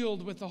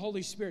sealed with the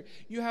Holy Spirit.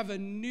 You have a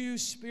new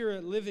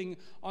spirit living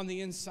on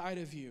the inside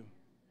of you.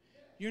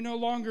 You're no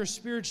longer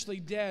spiritually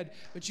dead,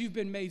 but you've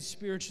been made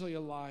spiritually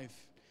alive.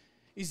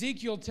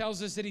 Ezekiel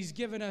tells us that he's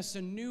given us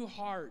a new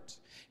heart.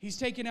 He's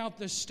taken out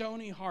the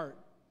stony heart.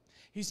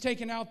 He's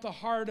taken out the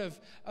heart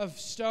of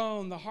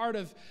stone, the heart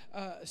of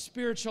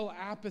spiritual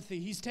apathy.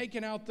 He's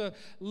taken out the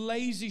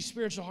lazy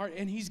spiritual heart,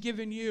 and He's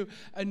given you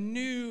a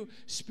new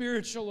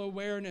spiritual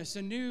awareness,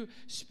 a new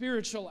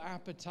spiritual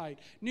appetite,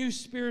 new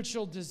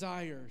spiritual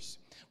desires,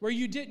 where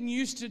you didn't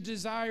used to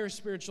desire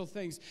spiritual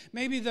things.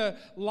 Maybe the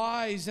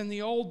lies and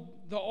the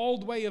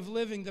old way of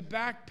living, the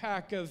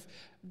backpack of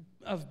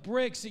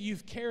bricks that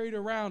you've carried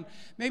around.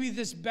 Maybe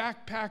this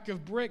backpack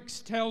of bricks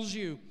tells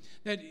you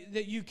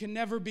that you can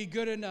never be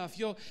good enough.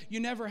 You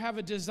never have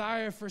a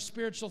desire for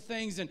spiritual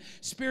things, and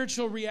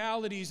spiritual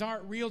realities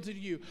aren't real to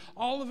you.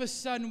 All of a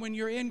sudden, when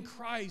you're in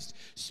Christ,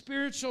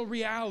 spiritual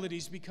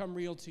realities become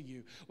real to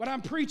you. What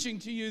I'm preaching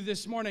to you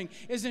this morning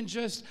isn't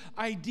just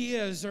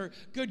ideas or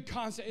good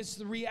concepts. It's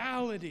the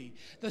reality.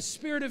 The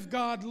Spirit of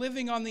God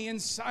living on the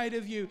inside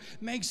of you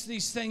makes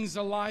these things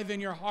alive in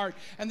your heart,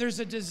 and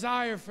there's a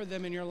desire for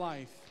them in your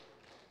life.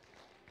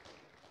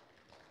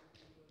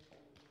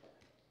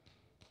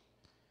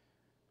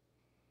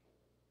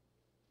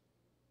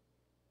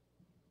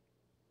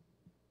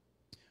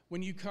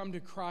 When you come to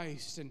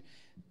Christ and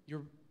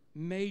you're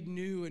made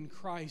new in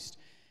Christ,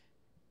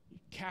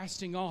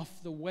 casting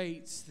off the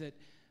weights that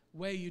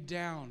weigh you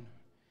down.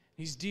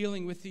 He's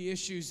dealing with the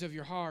issues of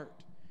your heart.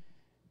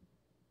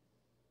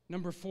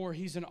 Number 4,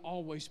 He's an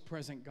always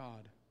present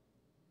God.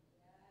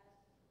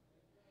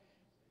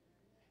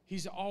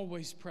 He's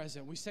always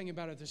present. We sang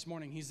about it this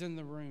morning. He's in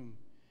the room.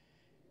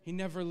 He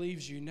never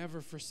leaves you,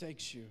 never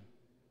forsakes you.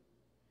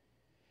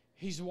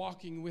 He's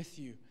walking with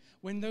you.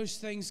 When those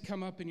things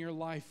come up in your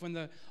life, when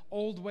the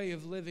old way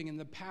of living and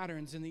the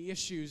patterns and the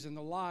issues and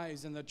the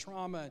lies and the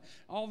trauma,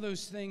 all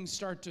those things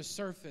start to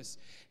surface,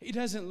 He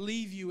doesn't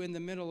leave you in the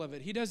middle of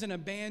it. He doesn't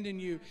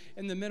abandon you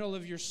in the middle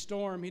of your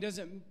storm. He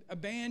doesn't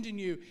abandon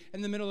you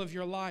in the middle of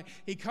your lie.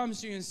 He comes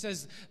to you and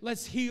says,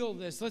 let's heal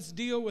this. Let's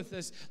deal with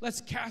this.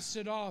 Let's cast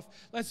it off.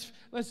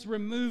 Let's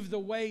remove the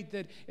weight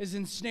that has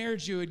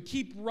ensnared you and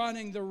keep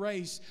running the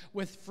race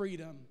with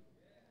freedom.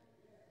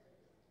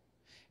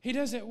 He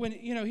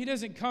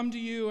doesn't come to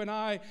you and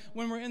I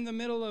when we're in the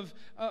middle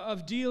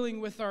of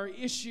dealing with our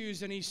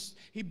issues, and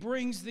he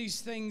brings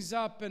these things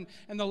up, and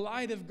the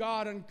light of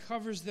God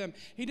uncovers them.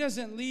 He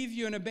doesn't leave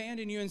you and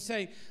abandon you and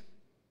say,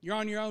 you're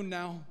on your own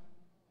now.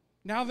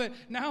 Now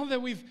that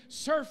we've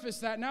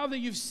surfaced that, now that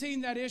you've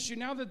seen that issue,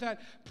 now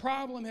that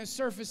problem has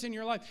surfaced in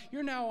your life,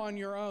 you're now on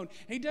your own.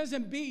 He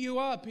doesn't beat you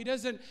up. He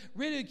doesn't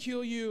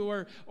ridicule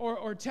you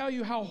or tell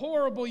you how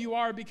horrible you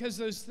are because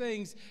those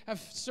things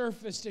have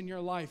surfaced in your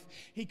life.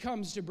 He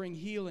comes to bring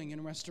healing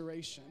and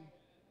restoration.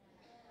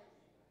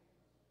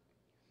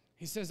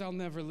 He says, I'll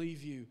never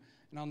leave you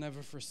and I'll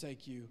never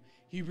forsake you.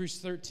 Hebrews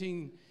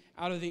 13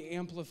 out of the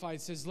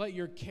Amplified says, let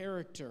your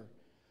character,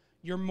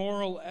 your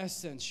moral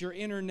essence, your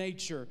inner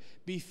nature,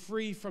 be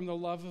free from the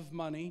love of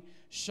money,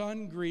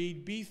 shun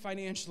greed, be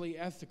financially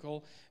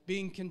ethical,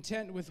 being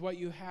content with what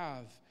you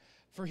have.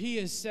 For He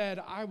has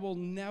said, I will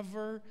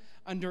never,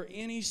 under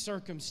any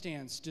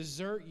circumstance,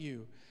 desert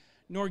you,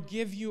 nor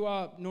give you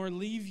up, nor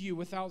leave you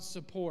without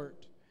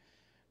support.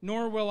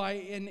 Nor will I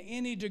in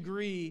any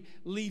degree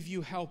leave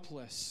you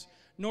helpless,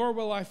 nor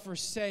will I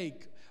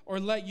forsake or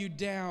let you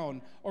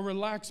down or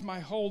relax my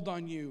hold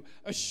on you.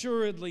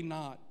 Assuredly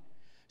not.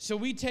 So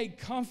we take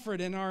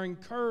comfort and are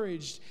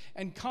encouraged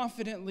and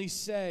confidently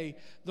say,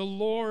 the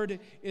Lord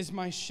is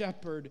my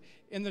shepherd.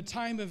 In the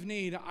time of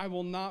need, I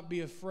will not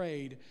be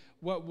afraid.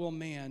 What will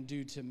man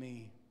do to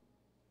me?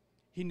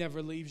 He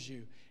never leaves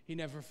you. He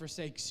never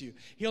forsakes you.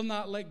 He'll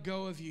not let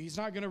go of you. He's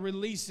not going to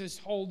release His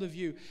hold of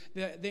you.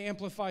 The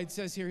Amplified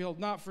says here, He'll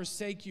not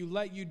forsake you,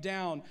 let you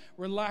down,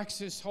 relax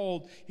His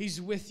hold.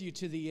 He's with you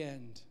to the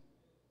end.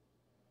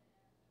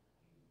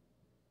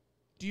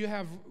 Do you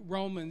have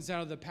Romans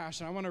out of the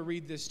Passion? I want to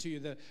read this to you,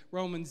 the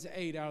Romans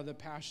 8 out of the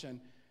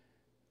Passion.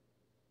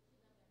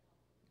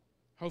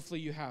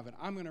 Hopefully you have it.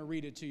 I'm going to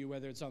read it to you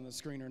whether it's on the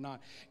screen or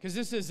not, because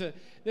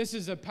this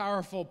is a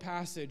powerful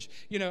passage.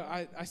 You know,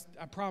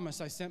 I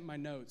promise I sent my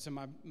notes and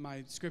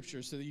my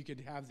scriptures so that you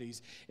could have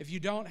these. If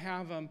you don't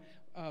have them,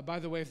 by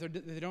the way, if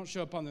they don't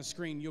show up on the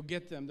screen, you'll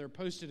get them. They're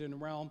posted in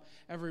Realm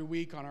every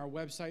week on our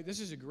website. This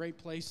is a great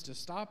place to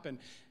stop and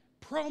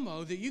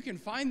promo that you can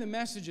find the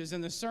messages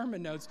and the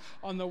sermon notes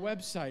on the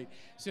website.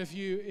 So if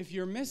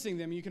you're missing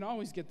them, you can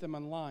always get them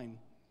online.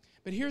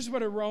 But here's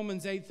what a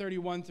Romans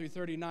 8:31 through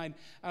 39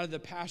 out of the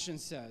Passion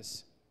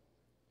says.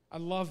 I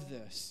love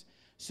this.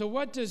 So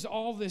what does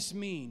all this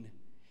mean?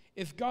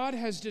 If God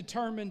has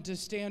determined to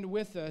stand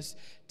with us,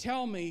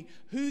 tell me,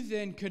 who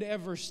then could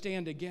ever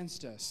stand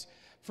against us?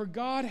 For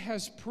God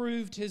has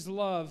proved His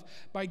love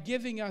by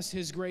giving us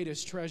His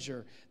greatest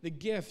treasure, the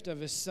gift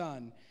of His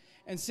Son.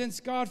 And since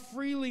God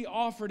freely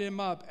offered Him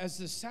up as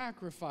the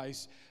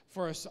sacrifice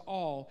for us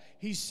all,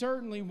 He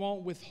certainly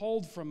won't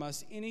withhold from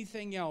us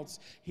anything else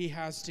He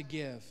has to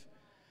give.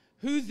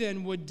 Who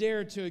then would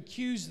dare to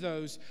accuse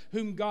those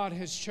whom God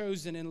has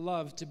chosen in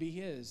love to be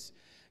His?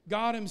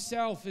 God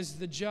Himself is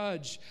the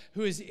judge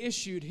who has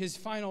issued His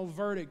final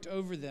verdict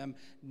over them,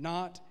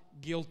 not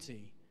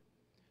guilty.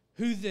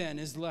 Who then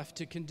is left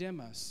to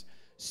condemn us?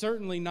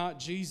 Certainly not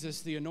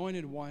Jesus, the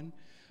Anointed One.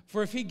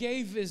 For if he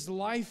gave his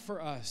life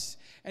for us,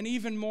 and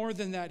even more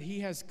than that,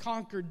 he has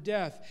conquered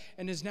death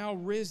and is now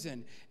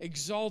risen,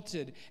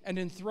 exalted, and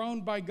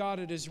enthroned by God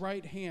at his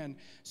right hand,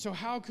 so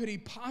how could he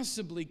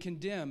possibly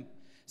condemn,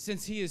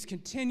 since he is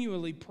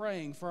continually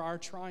praying for our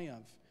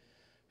triumph?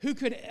 Who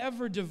could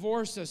ever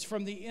divorce us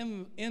from the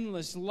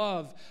endless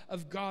love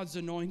of God's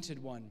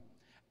Anointed One?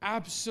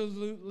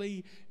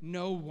 Absolutely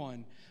no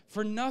one.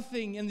 For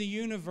nothing in the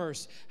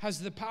universe has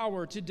the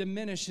power to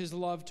diminish his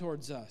love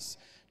towards us.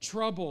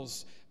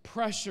 Troubles,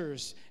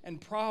 pressures, and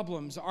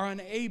problems are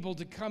unable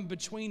to come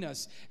between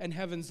us and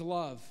heaven's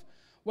love.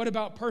 What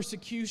about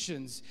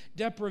persecutions,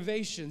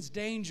 deprivations,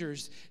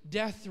 dangers,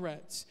 death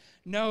threats?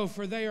 No,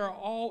 for they are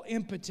all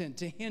impotent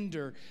to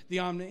hinder the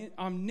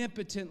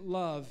omnipotent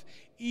love,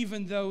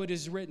 even though it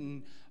is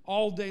written,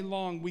 all day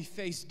long we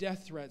face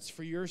death threats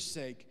for your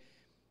sake.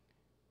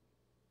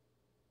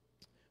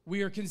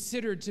 We are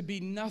considered to be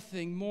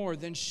nothing more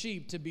than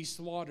sheep to be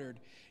slaughtered.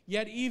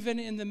 Yet even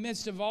in the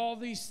midst of all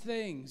these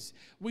things,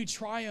 we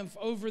triumph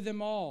over them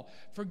all.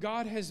 For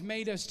God has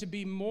made us to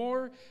be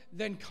more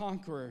than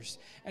conquerors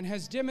and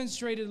has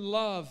demonstrated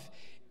love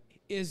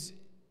is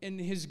in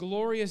his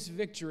glorious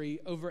victory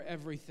over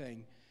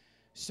everything.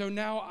 So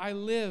now I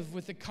live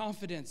with the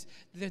confidence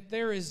that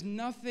there is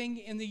nothing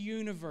in the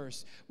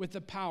universe with the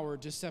power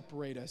to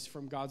separate us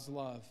from God's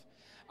love.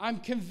 I'm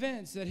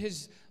convinced that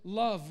his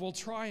love will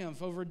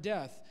triumph over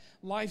death,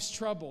 life's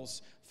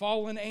troubles,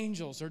 fallen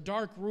angels, or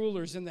dark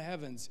rulers in the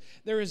heavens.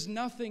 There is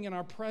nothing in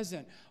our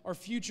present or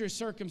future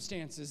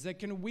circumstances that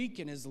can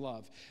weaken his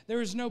love.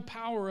 There is no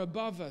power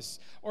above us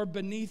or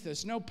beneath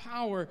us, no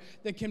power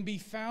that can be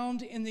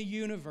found in the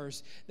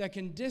universe that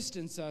can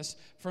distance us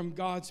from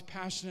God's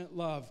passionate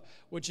love,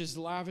 which is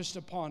lavished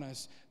upon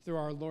us through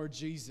our Lord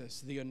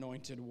Jesus, the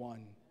Anointed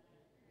One.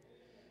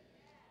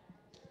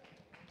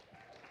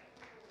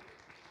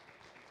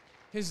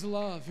 His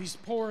love, he's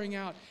pouring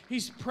out.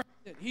 He's present.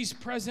 He's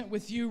present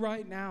with you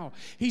right now.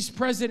 He's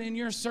present in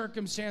your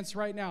circumstance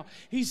right now.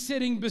 He's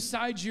sitting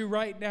beside you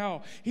right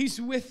now. He's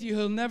with you.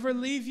 He'll never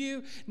leave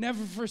you,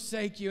 never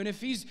forsake you. And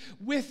if he's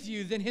with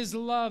you, then his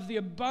love, the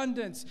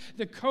abundance,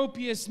 the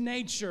copious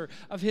nature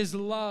of his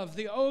love,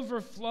 the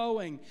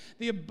overflowing,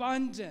 the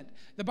abundant,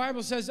 the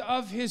Bible says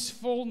of his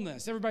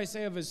fullness. Everybody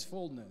say of his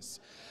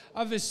fullness.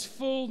 Of his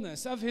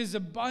fullness, of his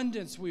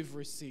abundance we've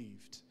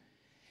received.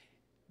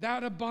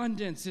 That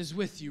abundance is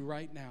with you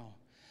right now.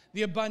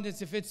 The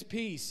abundance, if it's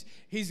peace,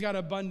 he's got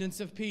abundance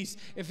of peace.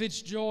 If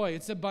it's joy,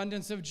 it's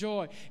abundance of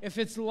joy. If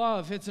it's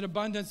love, it's an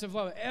abundance of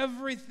love.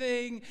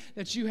 Everything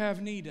that you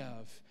have need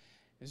of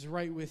is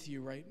right with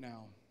you right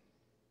now.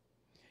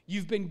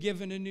 You've been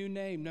given a new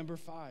name, number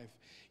 5.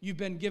 You've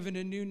been given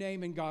a new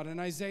name in God. In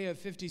Isaiah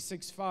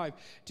 56:5,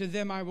 to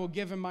them I will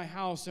give in my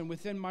house and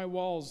within my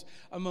walls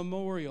a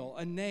memorial,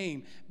 a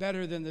name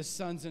better than the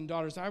sons and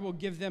daughters. I will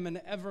give them an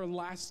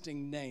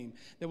everlasting name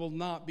that will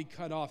not be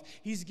cut off.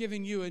 He's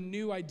giving you a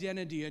new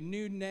identity, a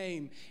new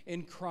name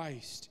in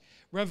Christ.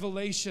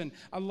 Revelation,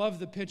 I love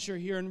the picture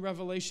here in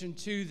Revelation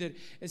 2 that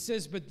it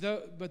says,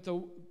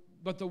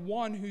 but the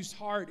one whose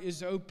heart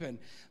is open,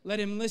 let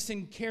him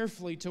listen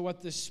carefully to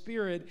what the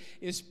Spirit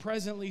is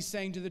presently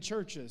saying to the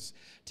churches.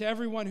 To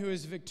everyone who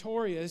is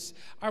victorious,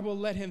 I will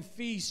let him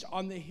feast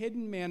on the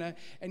hidden manna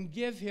and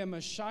give him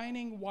a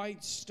shining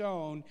white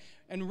stone,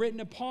 and written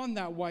upon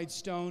that white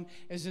stone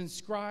is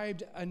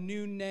inscribed a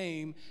new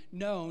name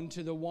known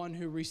to the one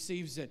who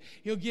receives it.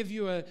 He'll give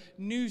you a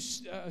new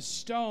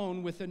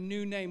stone with a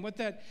new name. What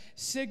that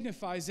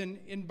signifies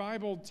in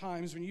Bible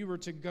times, when you were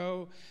to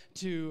go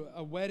to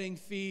a wedding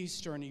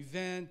feast or an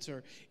event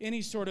or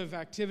any sort of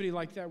activity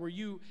like that where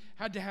you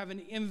had to have an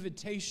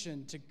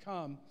invitation to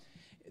come,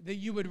 that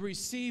you would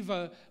receive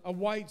a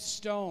white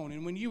stone,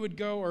 and when you would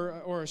go,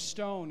 or a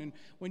stone, and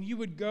when you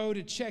would go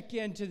to check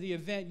into the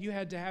event, you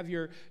had to have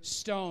your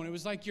stone. It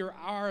was like your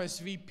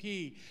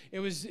RSVP. It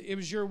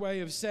was your way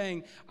of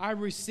saying, I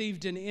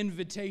received an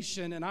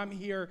invitation, and I'm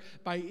here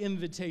by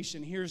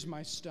invitation. Here's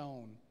my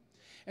stone.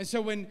 And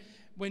so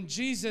when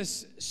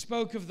Jesus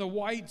spoke of the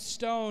white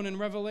stone in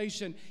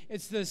Revelation,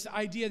 it's this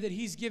idea that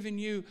he's given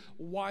you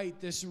white,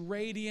 this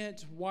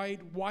radiant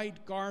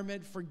white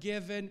garment,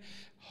 forgiven,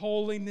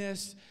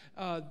 holiness,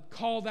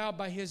 called out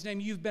by his name.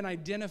 You've been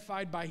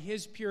identified by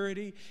his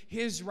purity,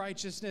 his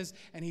righteousness,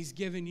 and he's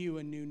given you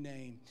a new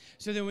name.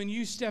 So that when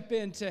you step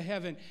into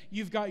heaven,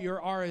 you've got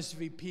your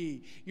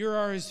RSVP. Your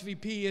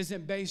RSVP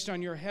isn't based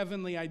on your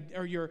heavenly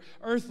or your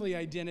earthly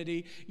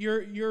identity.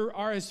 Your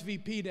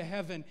RSVP to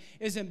heaven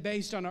isn't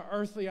based on an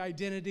earthly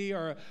identity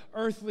or an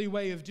earthly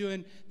way of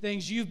doing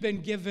things. You've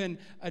been given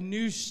a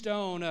new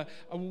stone, a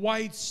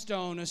white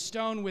stone, a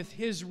stone with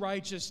his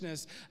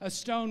righteousness, a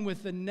stone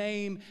with the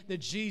name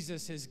that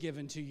Jesus has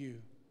given to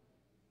you.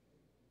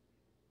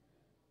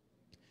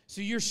 So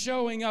you're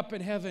showing up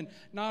in heaven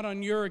not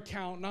on your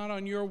account, not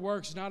on your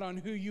works, not on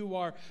who you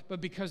are,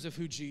 but because of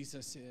who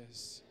Jesus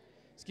is.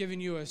 He's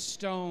given you a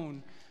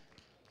stone.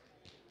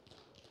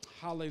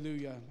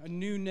 Hallelujah. A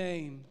new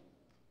name.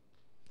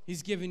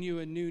 He's given you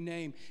a new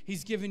name.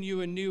 He's given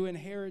you a new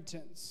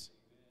inheritance.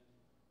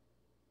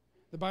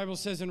 The Bible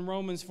says in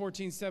Romans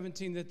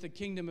 14:17 that the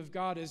kingdom of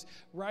God is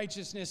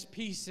righteousness,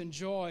 peace, and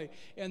joy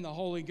in the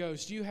Holy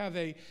Ghost. You have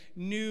a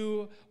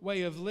new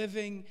way of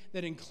living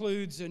that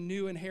includes a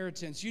new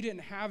inheritance. You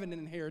didn't have an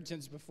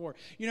inheritance before.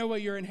 You know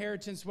what your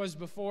inheritance was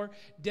before?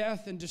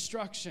 Death and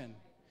destruction.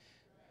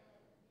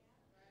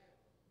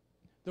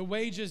 The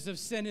wages of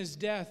sin is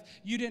death.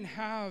 You didn't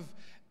have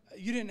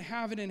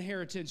an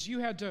inheritance. You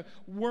had to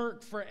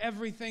work for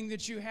everything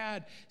that you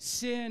had.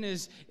 Sin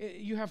is,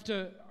 you have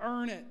to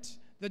earn it.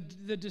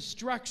 The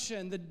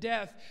destruction, the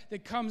death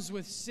that comes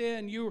with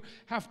sin, you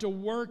have to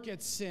work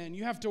at sin.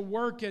 You have to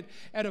work at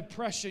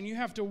oppression. You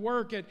have to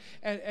work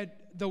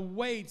at the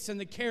weights and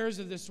the cares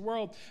of this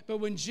world. But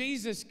when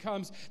Jesus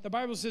comes, the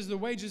Bible says the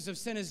wages of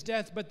sin is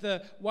death, but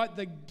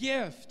the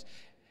gift,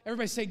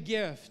 everybody say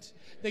gift.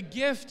 The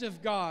gift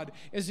of God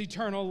is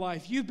eternal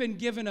life. You've been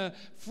given a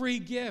free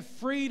gift.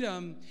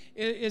 Freedom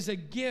is a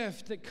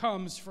gift that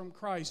comes from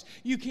Christ.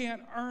 You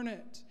can't earn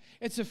it.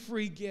 It's a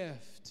free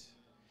gift.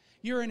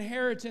 Your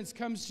inheritance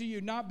comes to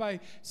you not by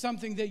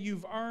something that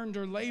you've earned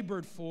or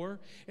labored for.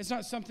 It's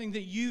not something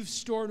that you've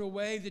stored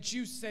away, that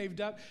you've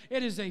saved up.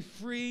 It is a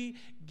free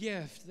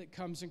gift that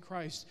comes in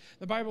Christ.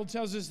 The Bible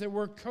tells us that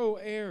we're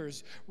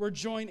co-heirs. We're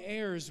joint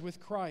heirs with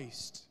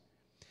Christ.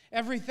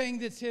 Everything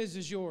that's His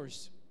is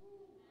yours.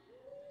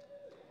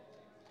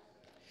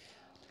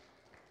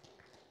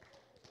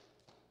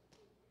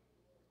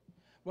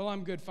 Well,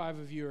 I'm good 5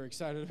 of you are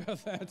excited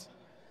about that.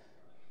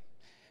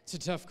 It's a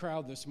tough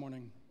crowd this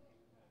morning.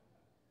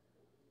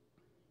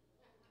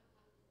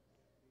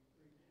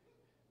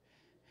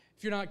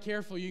 If you're not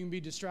careful, you can be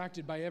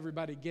distracted by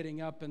everybody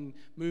getting up and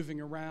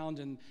moving around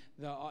and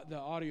the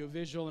audio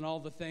visual and all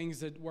the things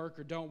that work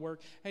or don't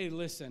work. Hey,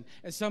 listen,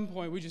 at some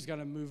point we just got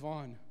to move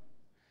on.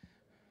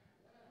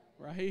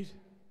 Right?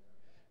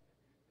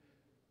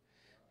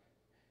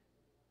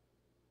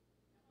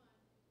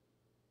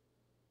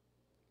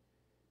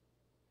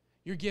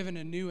 You're given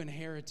a new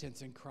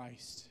inheritance in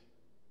Christ.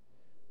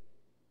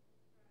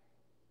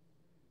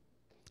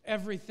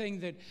 Everything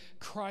that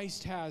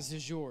Christ has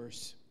is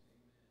yours.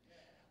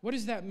 What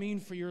does that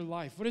mean for your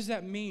life? What does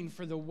that mean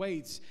for the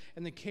weights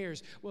and the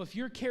cares? Well, if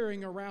you're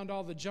carrying around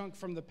all the junk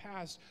from the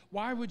past,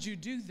 why would you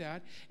do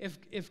that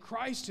if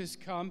Christ has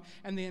come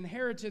and the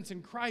inheritance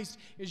in Christ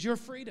is your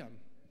freedom?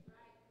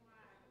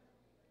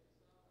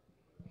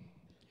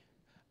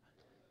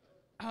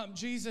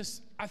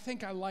 Jesus, I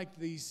think I like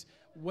these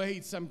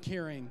weights I'm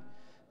carrying.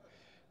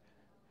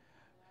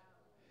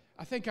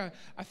 I think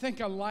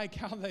I like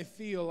how they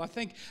feel. I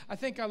think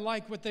I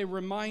like what they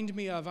remind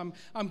me of.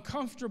 I'm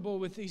comfortable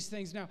with these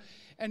things now.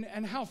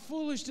 And how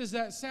foolish does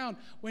that sound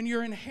when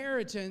your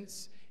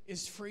inheritance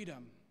is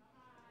freedom?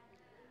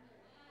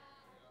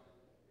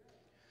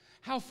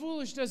 How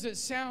foolish does it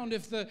sound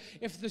if the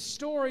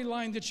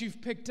storyline that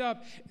you've picked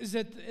up is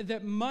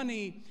that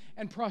money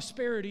and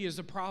prosperity is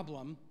a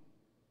problem,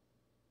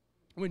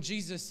 when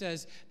Jesus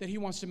says that He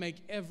wants to make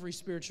every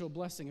spiritual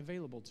blessing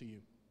available to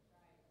you?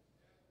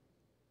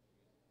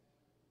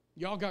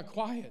 Y'all got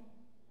quiet.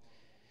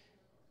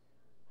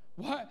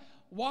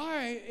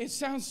 Why? It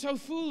sounds so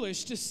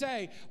foolish to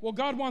say, well,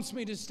 God wants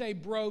me to stay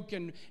broke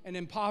and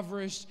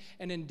impoverished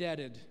and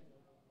indebted.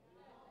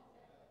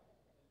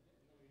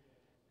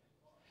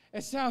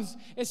 It sounds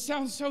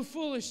so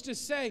foolish to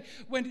say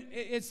when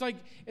it's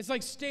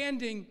like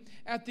standing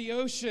at the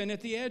ocean, at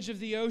the edge of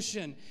the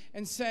ocean,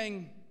 and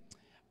saying,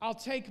 I'll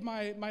take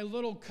my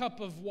little cup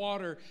of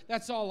water.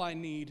 That's all I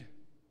need.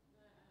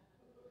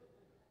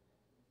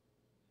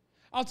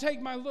 I'll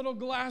take my little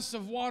glass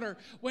of water.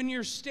 When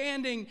you're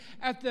standing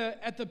at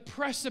the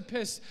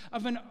precipice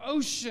of an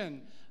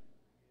ocean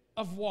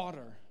of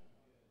water.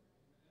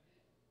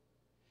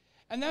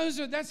 And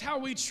that's how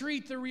we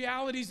treat the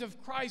realities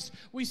of Christ.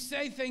 We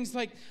say things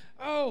like,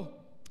 oh,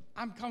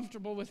 I'm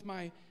comfortable with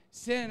my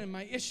sin and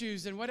my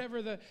issues and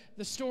whatever the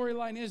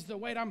storyline is, the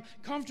weight. I'm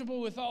comfortable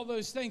with all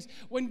those things.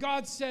 When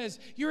God says,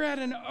 you're at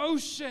an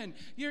ocean,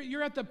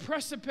 you're at the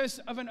precipice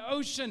of an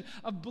ocean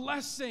of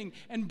blessing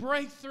and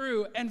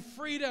breakthrough and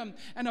freedom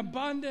and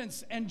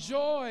abundance and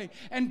joy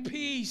and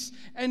peace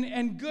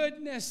and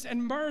goodness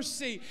and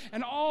mercy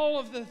and all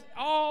of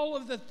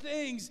the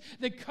things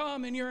that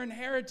come in your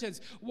inheritance.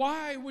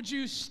 Why would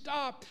you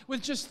stop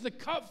with just the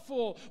cup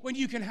full when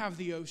you can have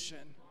the ocean?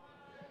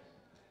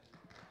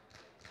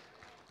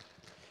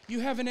 You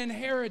have an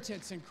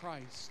inheritance in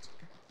Christ.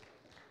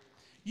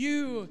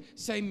 You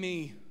say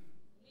me.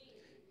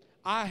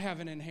 I have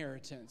an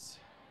inheritance.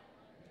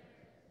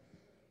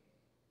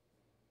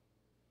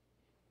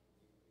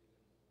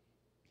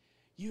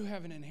 You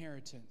have an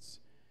inheritance.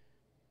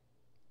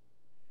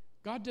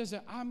 God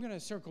doesn't, I'm going to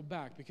circle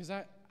back because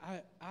I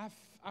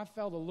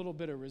felt a little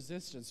bit of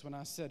resistance when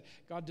I said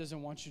God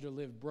doesn't want you to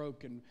live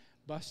broke and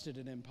busted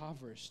and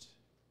impoverished.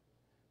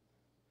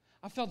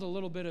 I felt a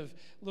little bit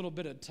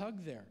of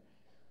tug there.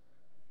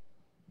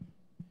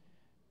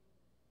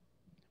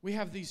 We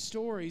have these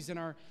stories in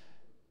our,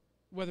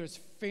 whether it's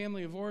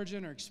family of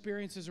origin or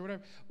experiences or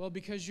whatever. Well,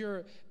 because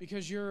you're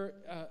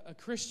a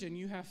Christian,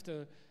 you have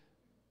to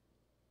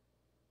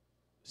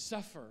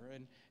suffer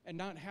and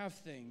not have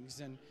things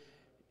and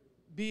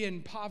be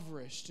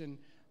impoverished, and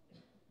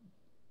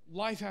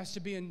life has to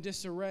be in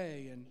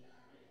disarray. And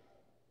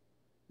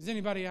is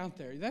anybody out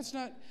there? That's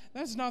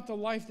not the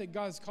life that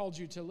God's called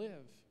you to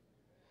live.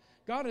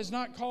 God has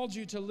not called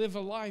you to live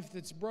a life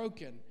that's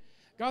broken.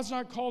 God's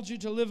not called you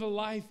to live a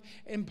life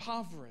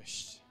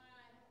impoverished.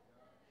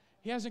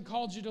 He hasn't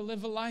called you to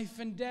live a life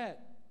in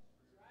debt.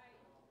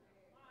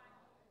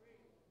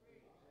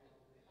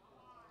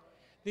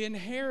 The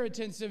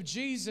inheritance of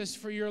Jesus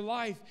for your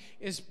life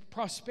is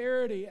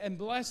prosperity and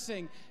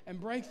blessing and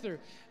breakthrough.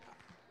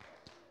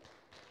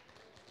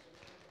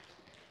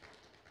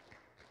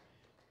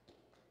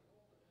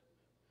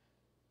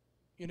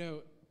 You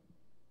know,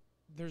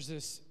 there's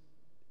this,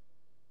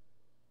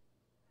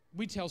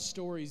 we tell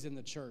stories in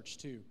the church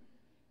too.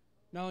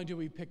 Not only do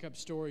we pick up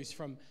stories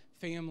from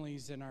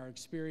families and our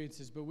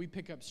experiences, but we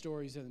pick up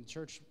stories in the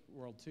church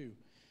world too.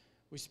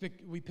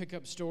 We pick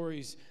up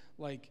stories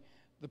like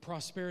the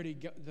prosperity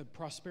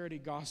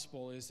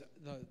gospel is,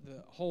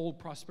 the whole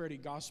prosperity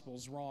gospel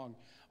is wrong.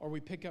 Or we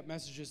pick up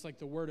messages like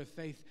the word of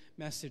faith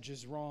message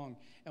is wrong,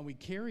 and we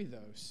carry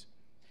those.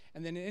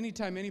 And then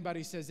anytime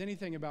anybody says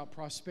anything about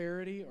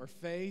prosperity or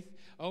faith,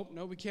 oh,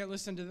 no, we can't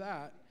listen to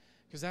that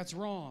because that's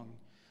wrong.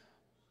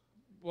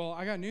 Well,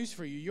 I got news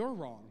for you. You're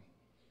wrong.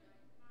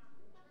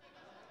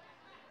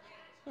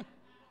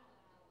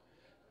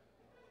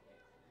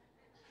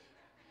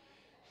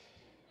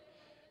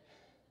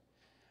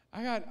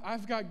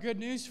 I've got good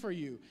news for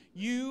you.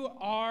 You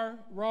are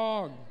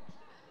wrong.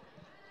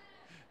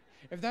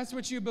 If that's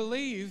what you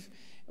believe,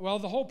 well,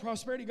 the whole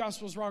prosperity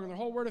gospel is wrong, or the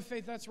whole word of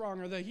faith, that's wrong,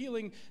 or the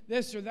healing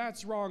this or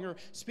that's wrong, or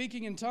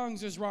speaking in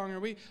tongues is wrong,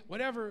 or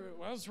whatever,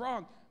 well, it's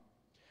wrong.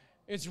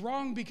 It's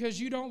wrong because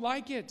you don't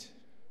like it.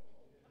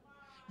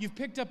 You've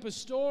picked up a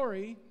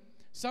story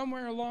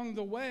somewhere along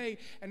the way,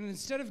 and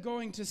instead of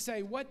going to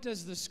say, what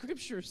does the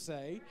scripture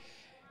say,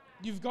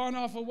 you've gone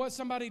off of what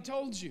somebody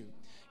told you.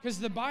 Because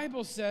the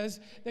Bible says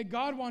that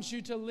God wants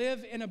you to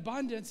live in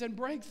abundance and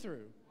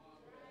breakthrough.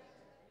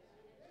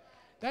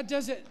 That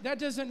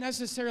doesn't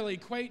necessarily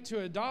equate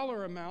to a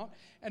dollar amount,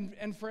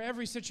 and for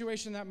every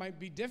situation that might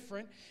be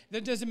different.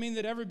 That doesn't mean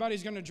that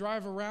everybody's going to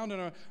drive around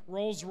in a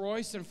Rolls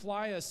Royce and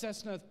fly a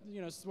Cessna,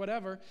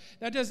 whatever.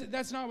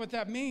 That's not what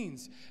that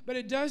means. But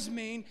it does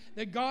mean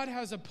that God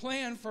has a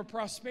plan for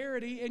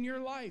prosperity in your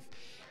life,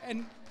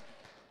 and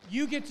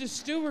you get to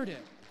steward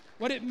it.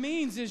 What it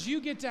means is you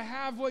get to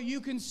have what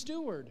you can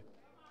steward.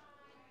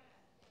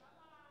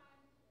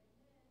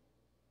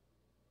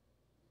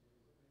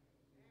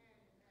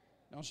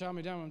 Don't shout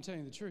me down when I'm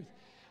telling you the truth.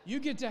 You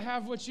get to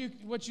have what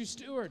you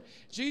steward.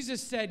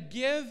 Jesus said,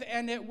 give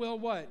and it will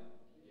what?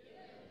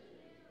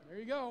 There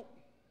you go.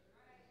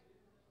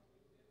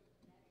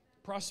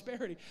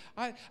 Prosperity.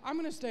 I'm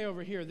going to stay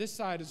over here. This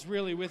side is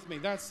really with me.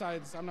 That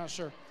side, I'm not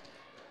sure.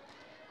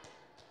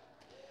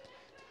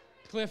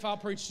 Cliff, I'll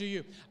preach to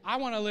you. I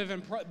want to live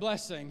in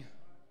blessing.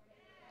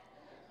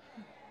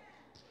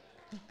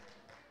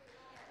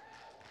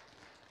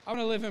 I want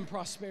to live in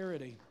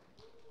prosperity.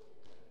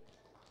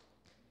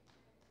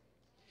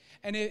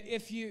 And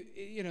if you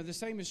the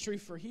same is true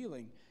for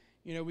healing.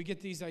 We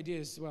get these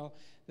ideas, well,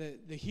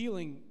 the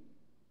healing,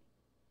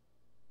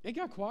 it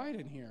got quiet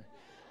in here.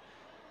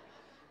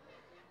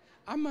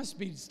 I must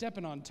be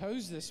stepping on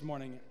toes this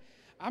morning.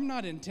 I'm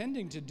not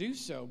intending to do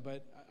so,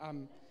 but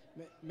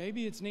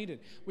maybe it's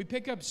needed. We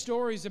pick up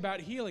stories about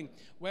healing.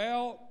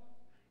 Well,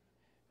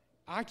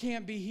 I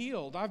can't be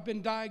healed. I've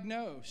been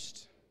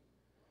diagnosed.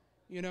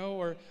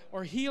 Or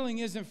healing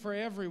isn't for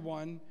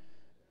everyone.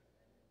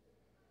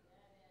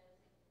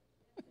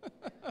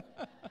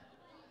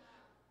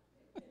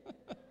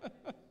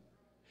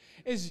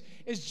 Is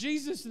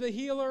Jesus the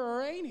healer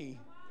or ain't he?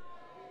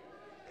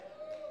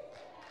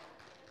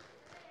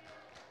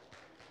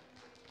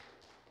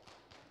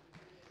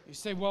 You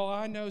say, well,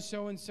 I know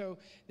so-and-so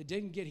that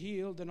didn't get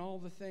healed and all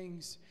the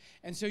things.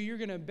 And so you're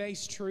going to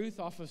base truth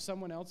off of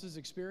someone else's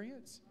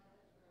experience?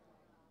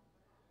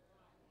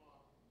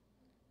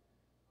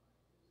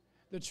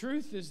 The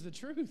truth is the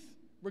truth,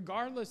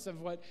 regardless of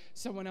what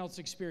someone else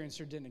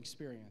experienced or didn't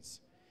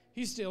experience.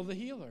 He's still the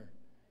healer.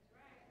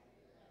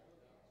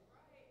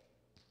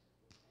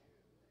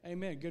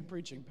 Amen. Good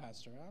preaching,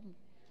 Pastor.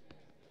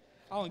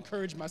 I'll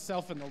encourage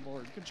myself in the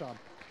Lord. Good job.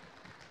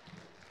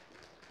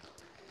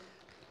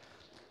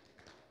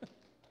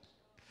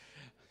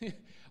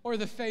 Or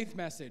the faith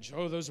message.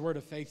 Oh, those word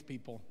of faith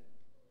people.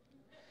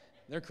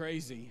 They're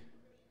crazy.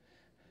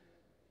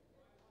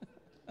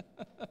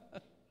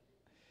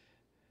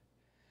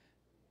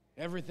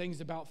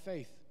 Everything's about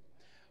faith.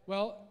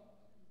 Well,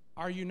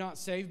 are you not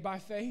saved by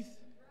faith?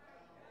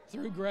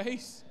 Through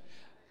grace?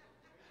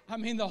 I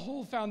mean, the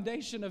whole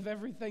foundation of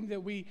everything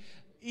that we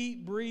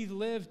eat, breathe,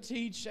 live,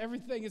 teach,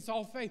 everything, it's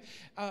all faith.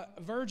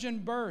 Virgin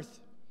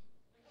birth.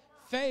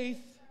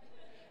 Faith.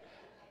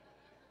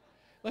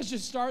 Let's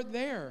just start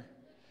there.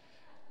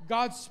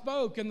 God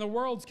spoke and the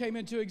worlds came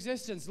into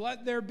existence.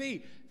 Let there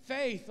be.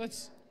 Faith.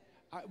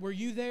 Were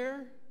you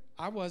there?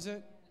 I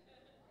wasn't.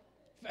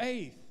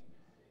 Faith.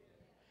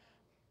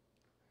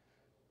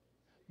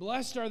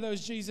 Blessed are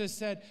those, Jesus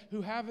said, who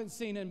haven't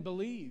seen and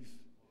believe.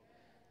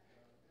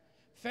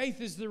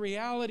 Faith is the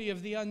reality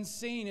of the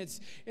unseen. It's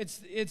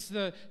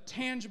the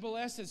tangible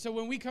essence. So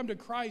when we come to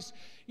Christ,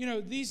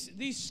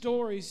 these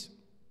stories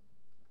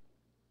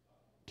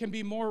can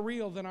be more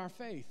real than our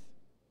faith.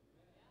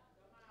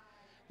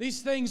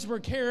 These things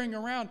we're carrying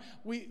around,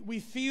 we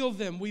feel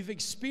them, we've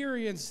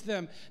experienced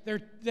them.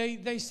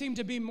 They seem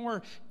to be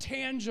more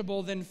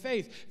tangible than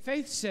faith.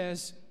 Faith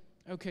says,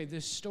 okay,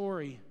 this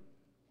story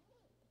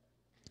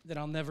that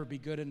I'll never be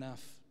good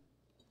enough.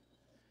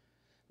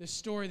 This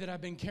story that I've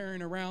been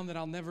carrying around that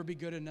I'll never be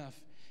good enough.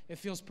 It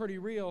feels pretty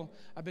real.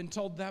 I've been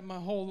told that my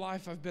whole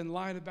life. I've been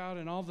lied about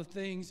and all the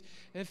things.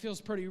 It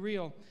feels pretty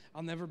real.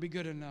 I'll never be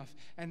good enough.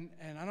 And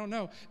I don't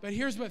know. But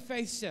here's what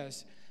faith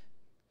says.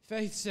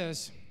 Faith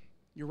says,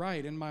 you're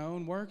right, in my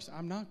own works,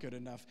 I'm not good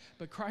enough.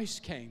 But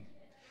Christ came,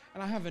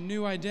 and I have a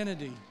new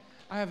identity.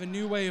 I have a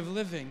new way of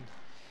living.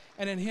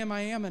 And in Him I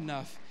am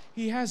enough.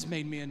 He has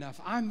made me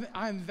enough.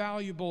 I'm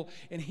valuable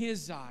in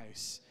His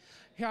eyes.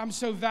 I'm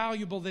so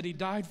valuable that He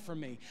died for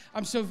me.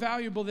 I'm so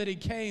valuable that He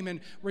came and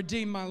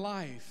redeemed my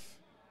life.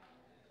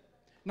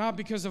 Not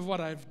because of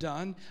what I've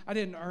done. I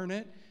didn't earn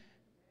it,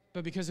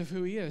 but because of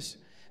who He is.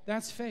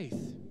 That's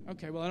faith.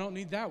 Okay, well, I don't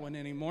need that one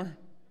anymore.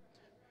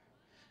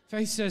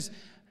 Faith says,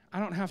 I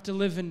don't have to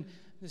live in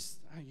this.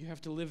 You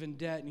have to live in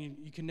debt, and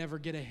you can never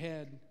get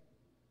ahead.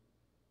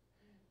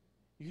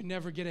 You can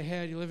never get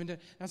ahead. You live in debt.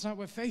 That's not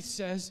what faith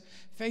says.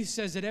 Faith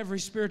says that every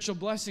spiritual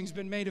blessing's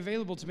been made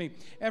available to me.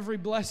 Every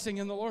blessing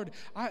in the Lord.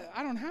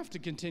 I don't have to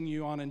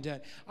continue on in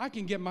debt. I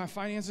can get my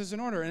finances in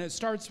order, and it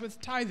starts with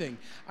tithing.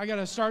 I got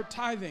to start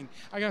tithing.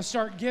 I got to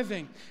start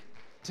giving.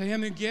 To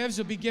him who gives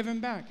will be given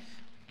back.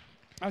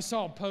 I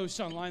saw a post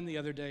online the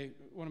other day.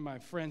 One of my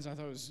friends, I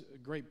thought it was a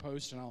great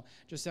post, and I'll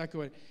just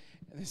echo it.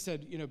 And they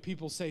said,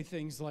 people say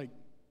things like,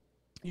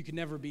 you can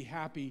never be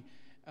happy.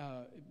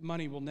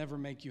 Money will never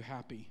make you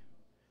happy.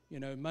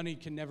 Money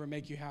can never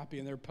make you happy.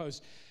 And their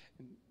posts,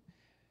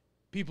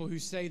 people who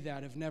say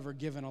that have never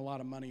given a lot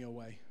of money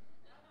away.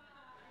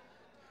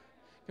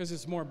 Because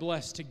it's more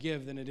blessed to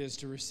give than it is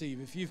to receive.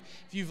 If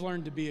you've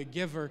learned to be a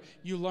giver,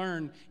 you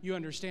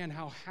understand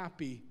how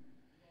happy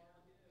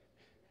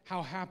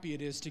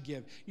it is to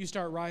give. You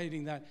start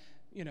writing that,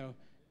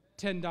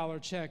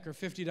 $10 check or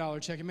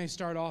 $50 check. It may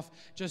start off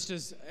just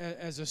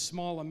as a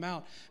small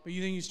amount, but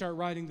then you start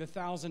writing the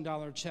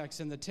 $1,000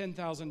 checks and the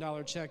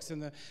 $10,000 checks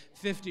and the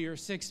 $50 or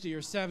 $60 or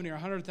 $70 or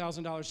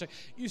 $100,000 check.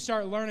 You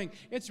start learning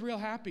it's real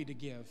happy to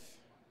give.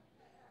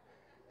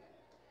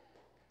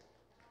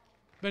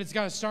 But it's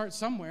got to start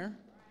somewhere.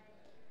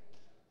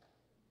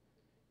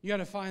 You got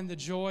to find the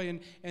joy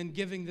in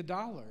giving the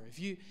dollar. If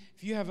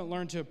you haven't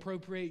learned to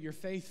appropriate your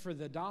faith for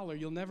the dollar,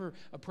 you'll never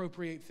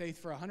appropriate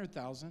faith for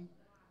 100,000.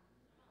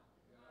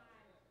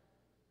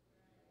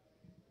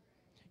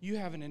 You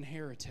have an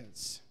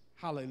inheritance.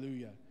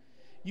 Hallelujah.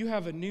 You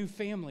have a new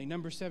family.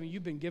 Number 7,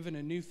 you've been given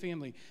a new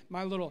family.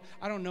 I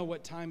don't know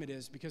what time it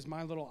is because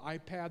my little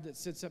iPad that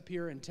sits up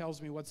here and tells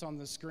me what's on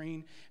the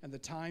screen and the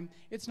time,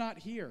 it's not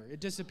here. It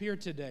disappeared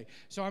today.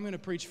 So I'm going to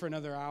preach for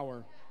another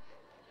hour.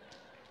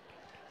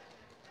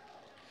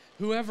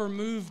 Whoever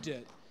moved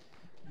it,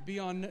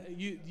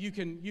 you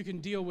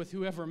can deal with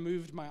whoever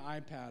moved my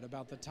iPad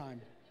about the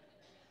time.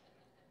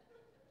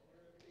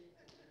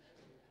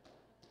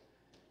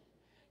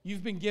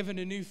 You've been given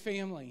a new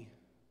family.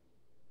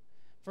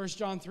 1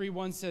 John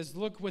 3:1 says,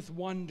 look with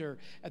wonder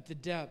at the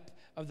depth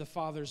of the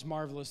Father's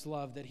marvelous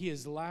love that He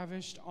has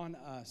lavished on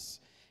us.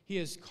 He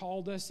has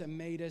called us and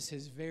made us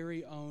His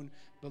very own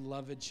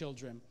beloved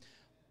children.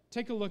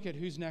 Take a look at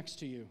who's next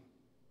to you.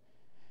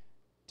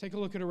 Take a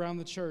look at around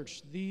the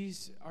church.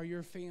 These are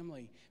your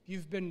family.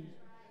 If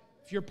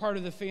you're part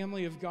of the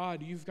family of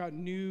God, you've got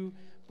new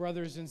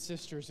brothers and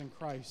sisters in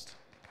Christ.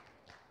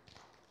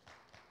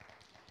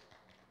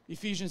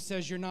 Ephesians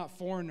says you're not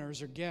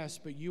foreigners or guests,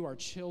 but you are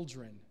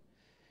children.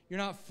 You're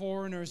not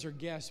foreigners or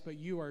guests, but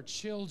you are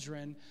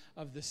children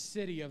of the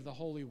city of the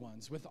holy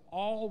ones. With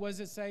all, what does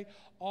it say?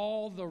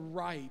 All the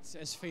rights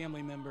as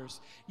family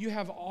members. You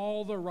have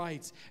all the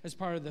rights as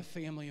part of the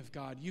family of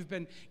God. You've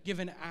been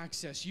given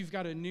access. You've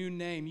got a new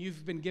name.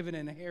 You've been given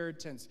an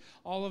inheritance.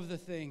 All of the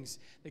things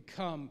that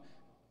come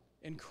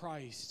in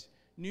Christ.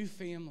 New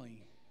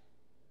family.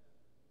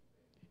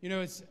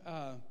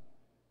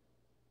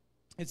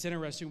 It's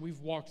interesting.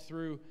 We've walked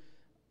through,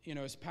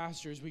 as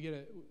pastors, we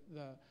get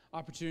the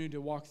opportunity to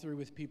walk through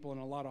with people in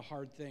a lot of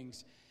hard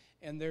things.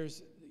 And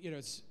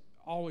it's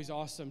always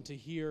awesome to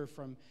hear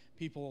from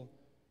people,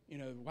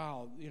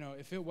 wow,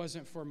 if it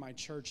wasn't for my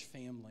church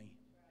family,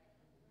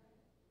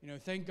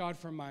 thank God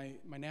for my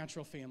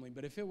natural family,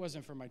 but if it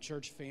wasn't for my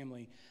church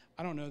family,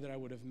 I don't know that I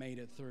would have made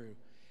it through.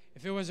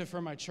 If it wasn't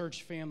for my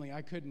church family,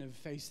 I couldn't have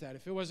faced that.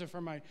 If it wasn't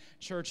for my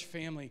church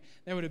family,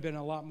 that would have been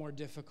a lot more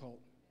difficult.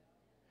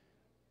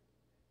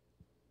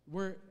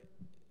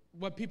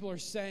 What people are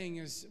saying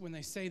is, when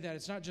they say that,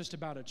 it's not just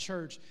about a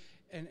church,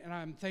 and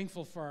I'm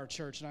thankful for our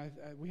church, and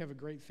we have a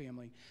great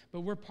family, but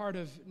we're part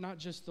of not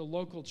just the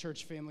local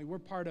church family, we're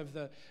part of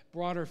the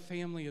broader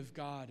family of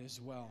God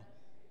as well.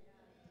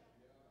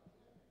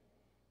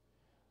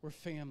 We're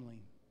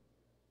family.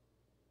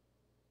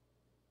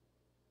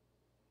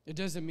 It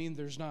doesn't mean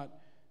there's not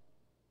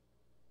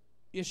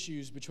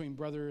issues between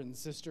brother and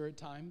sister at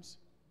times.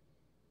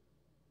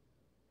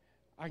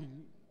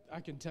 I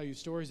can tell you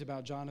stories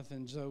about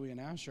Jonathan, Zoe, and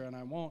Asher, and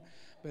I won't,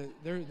 but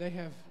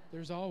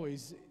there's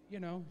always,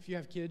 if you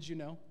have kids,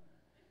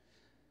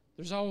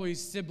 there's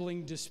always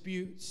sibling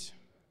disputes.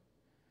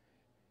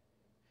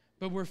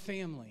 But we're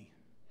family.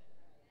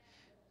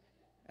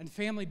 And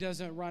family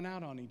doesn't run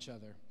out on each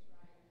other.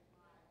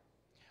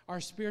 Our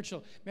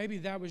spiritual, maybe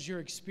that was your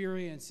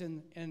experience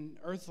in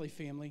earthly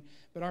family,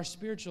 but our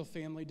spiritual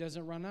family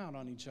doesn't run out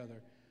on each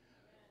other.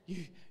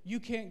 You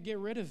can't get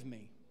rid of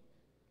me.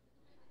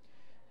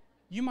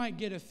 You might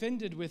get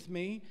offended with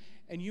me,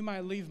 and you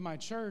might leave my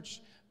church,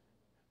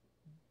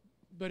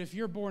 but if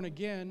you're born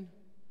again,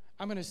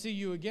 I'm going to see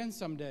you again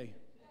someday.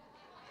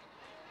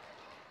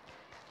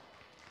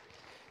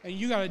 And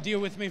you got to deal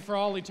with me for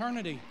all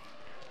eternity.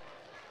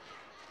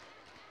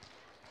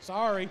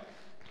 Sorry.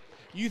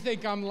 You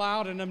think I'm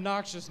loud and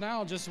obnoxious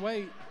now, just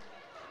wait.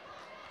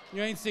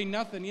 You ain't seen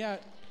nothing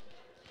yet.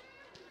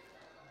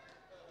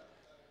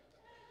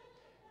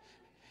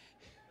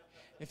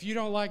 If you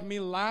don't like me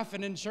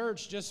laughing in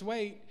church, just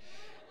wait.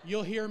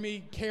 You'll hear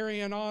me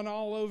carrying on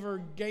all over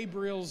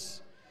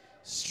Gabriel's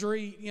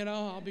street.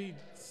 I'll be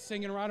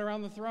singing right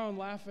around the throne,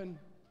 laughing.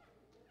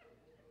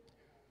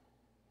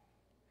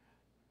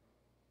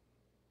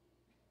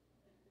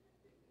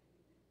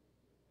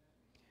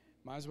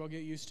 Might as well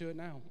get used to it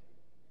now.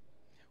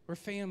 We're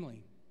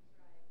family.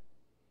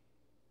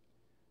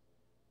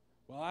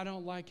 Well, I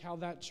don't like how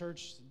that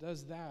church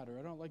does that, or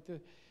I don't like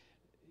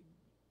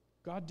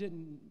God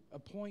didn't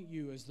appoint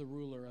you as the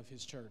ruler of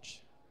His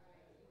church.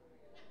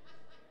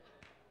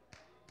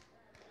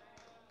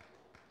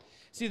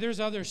 See, there's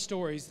other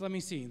stories. Let me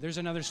see. There's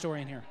another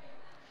story in here.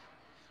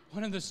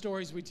 One of the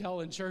stories we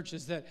tell in church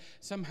is that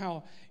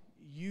somehow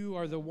you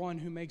are the one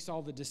who makes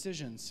all the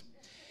decisions.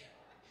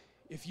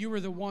 If you were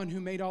the one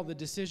who made all the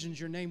decisions,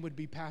 your name would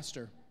be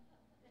pastor.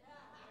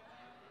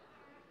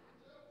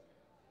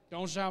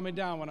 Don't shout me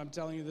down when I'm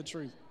telling you the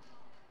truth.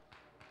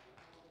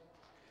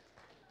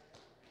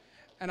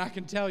 And I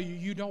can tell you,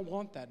 you don't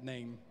want that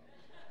name.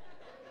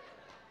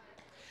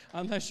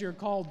 Unless you're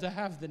called to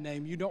have the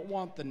name, you don't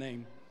want the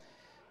name.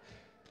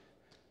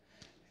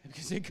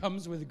 Because it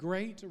comes with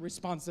great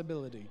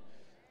responsibility.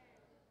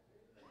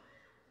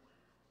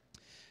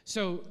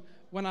 So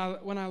when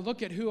I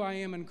look at who I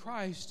am in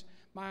Christ,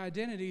 my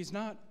identity is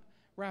not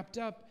wrapped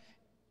up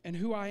in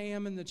who I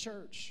am in the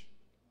church.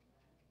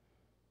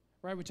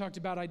 Right? We talked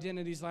about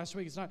identities last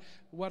week. It's not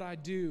what I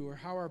do or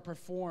how I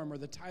perform or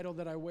the title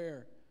that I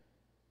wear.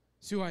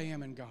 It's who I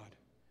am in God,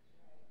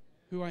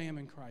 who I am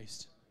in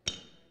Christ.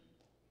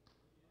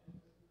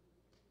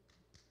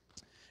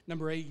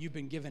 Number 8, you've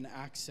been given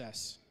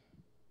access.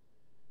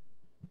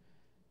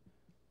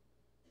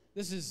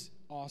 This is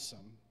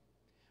awesome.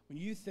 When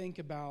you think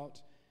about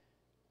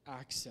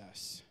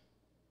access,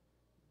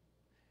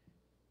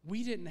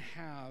 we didn't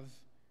have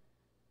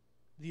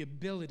the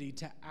ability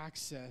to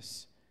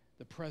access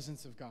the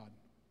presence of God.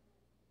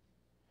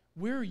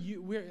 We're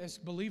as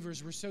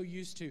believers, we're so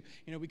used to,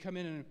 we come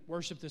in and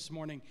worship this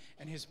morning,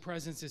 and His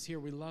presence is here.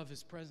 We love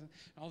His presence,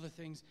 and all the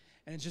things,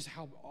 and it's just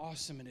how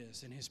awesome it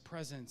is, and His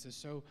presence is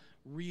so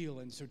real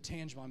and so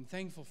tangible. I'm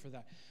thankful for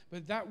that.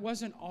 But that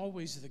wasn't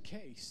always the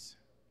case.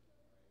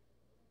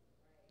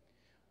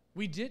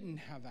 We didn't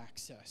have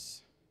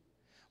access.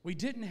 We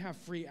didn't have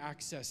free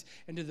access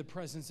into the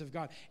presence of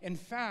God. In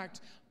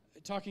fact,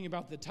 talking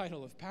about the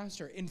title of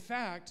pastor,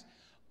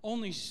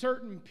 only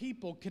certain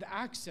people could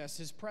access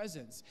His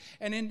presence.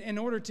 And in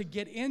order to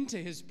get into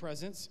His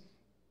presence,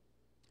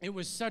 it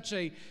was such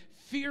a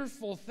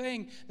fearful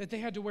thing that they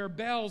had to wear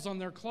bells on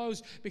their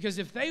clothes, because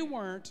if they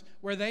weren't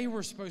where they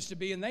were supposed to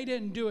be and they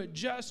didn't do it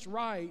just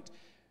right,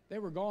 they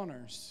were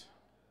goners.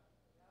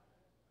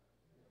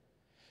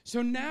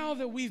 So now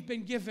that we've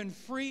been given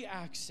free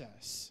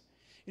access,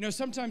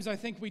 sometimes I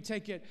think we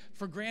take it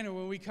for granted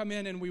when we come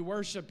in and we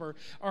worship or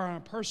on a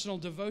personal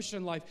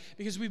devotion life,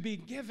 because we've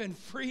been given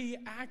free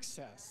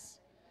access.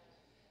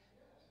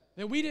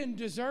 That we didn't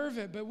deserve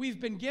it, but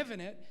we've been given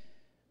it.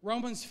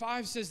 Romans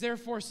 5 says,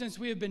 therefore, since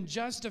we have been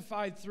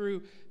justified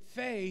through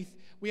faith,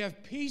 we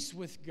have peace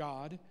with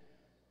God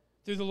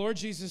through the Lord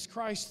Jesus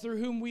Christ, through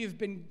whom we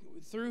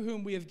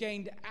have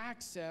gained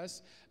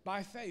access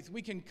by faith.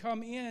 We can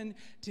come in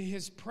to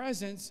His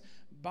presence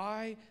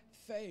by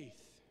faith.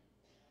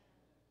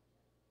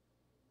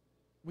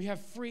 We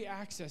have free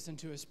access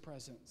into His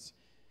presence.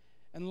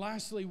 And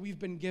lastly, we've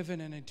been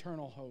given an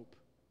eternal hope.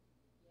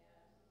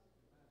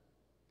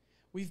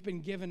 We've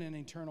been given an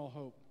eternal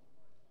hope.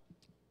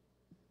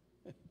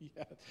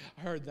 Yeah,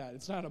 I heard that.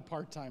 It's not a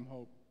part-time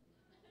hope.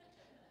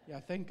 Yeah,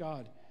 thank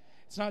God.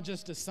 It's not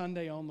just a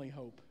Sunday-only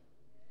hope.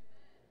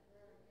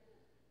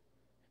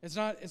 It's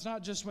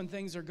not just when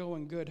things are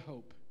going good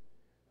hope.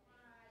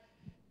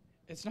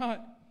 It's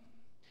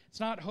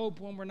not hope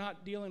when we're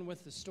not dealing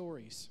with the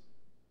stories.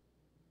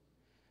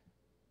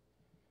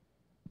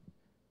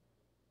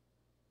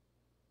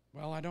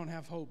 Well, I don't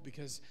have hope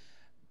because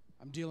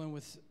I'm dealing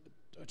with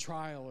a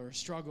trial or a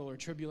struggle or a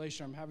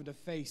tribulation. I'm having to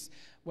face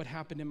what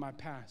happened in my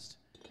past.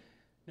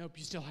 Nope,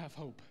 you still have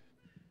hope.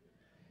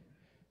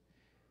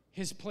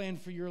 His plan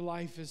for your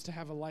life is to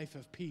have a life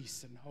of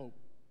peace and hope.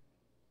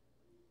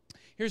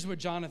 Here's what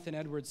Jonathan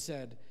Edwards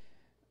said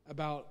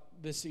about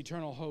this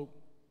eternal hope.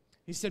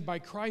 He said, by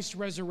Christ's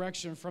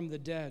resurrection from the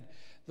dead,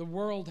 the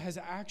world has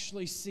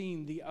actually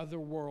seen the other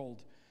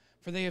world,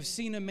 for they have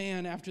seen a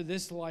man after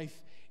this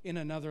life in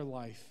another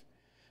life.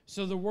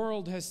 So the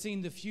world has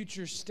seen the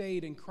future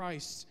state in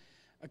Christ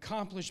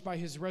accomplished by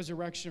his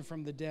resurrection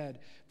from the dead,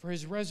 for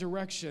his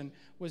resurrection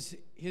was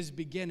his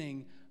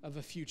beginning of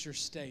a future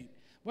state.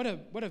 What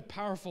a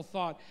powerful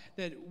thought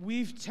that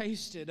we've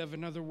tasted of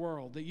another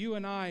world, that you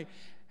and I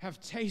have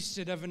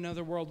tasted of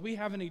another world. We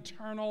have an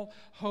eternal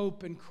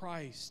hope in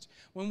Christ.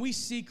 When we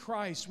see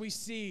Christ, we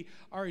see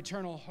our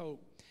eternal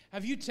hope.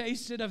 Have you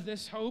tasted of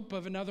this hope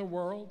of another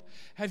world?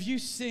 Have you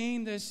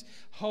seen this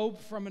hope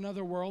from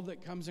another world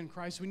that comes in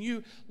Christ? When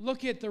you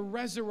look at the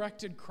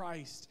resurrected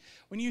Christ,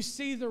 when you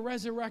see the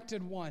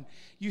resurrected one,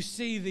 you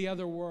see the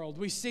other world.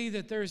 We see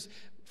that there's,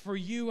 for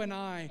you and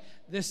I,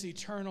 this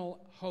eternal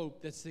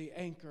hope that's the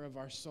anchor of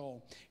our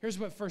soul. Here's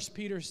what 1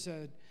 Peter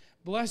said.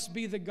 Blessed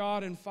be the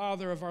God and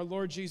Father of our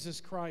Lord Jesus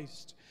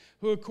Christ,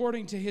 who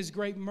according to his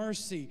great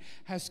mercy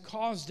has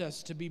caused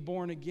us to be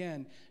born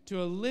again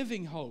to a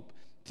living hope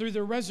through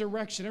the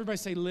resurrection. Everybody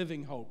say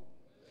living hope.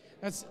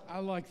 I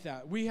like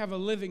that. We have a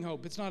living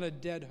hope. It's not a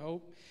dead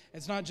hope.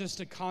 It's not just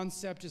a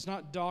concept. It's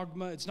not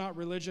dogma. It's not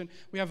religion.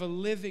 We have a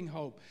living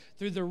hope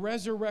through the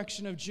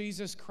resurrection of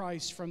Jesus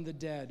Christ from the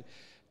dead,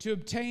 to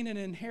obtain an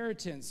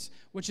inheritance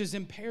which is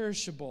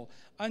imperishable,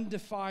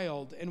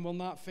 undefiled, and will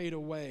not fade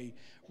away,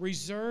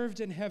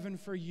 reserved in heaven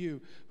for you,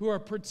 who are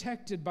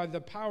protected by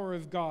the power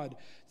of God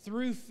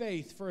through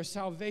faith for a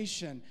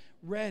salvation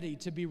ready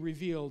to be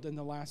revealed in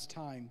the last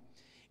time.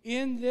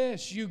 In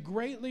this you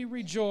greatly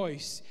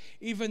rejoice,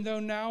 even though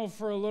now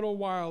for a little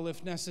while,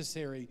 if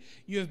necessary,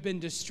 you have been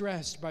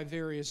distressed by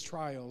various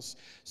trials,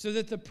 so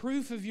that the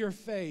proof of your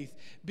faith,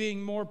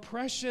 being more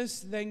precious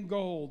than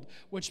gold,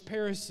 which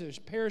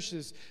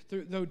perishes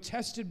though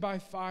tested by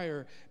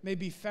fire, may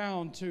be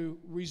found to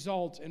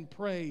result in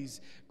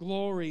praise,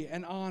 glory,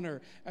 and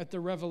honor at the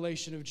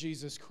revelation of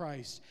Jesus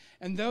Christ.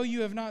 And though you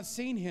have not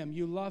seen him,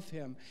 you love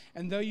him.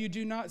 And though you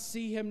do not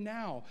see him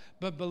now,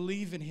 but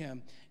believe in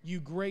him, you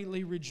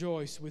greatly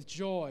rejoice with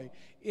joy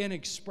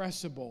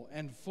inexpressible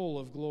and full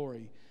of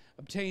glory,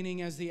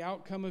 obtaining as the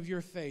outcome of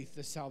your faith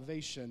the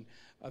salvation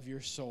of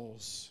your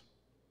souls.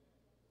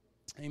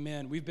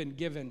 Amen. We've been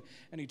given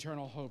an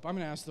eternal hope. I'm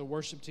going to ask the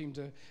worship team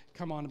to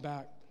come on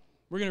back.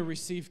 We're going to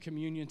receive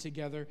communion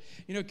together.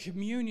 You know,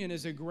 communion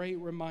is a great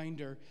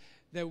reminder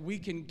that we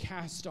can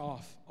cast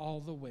off all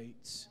the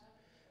weights.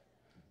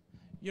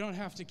 You don't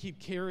have to keep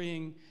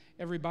carrying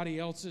everybody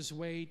else's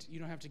weight. You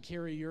don't have to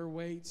carry your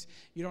weights.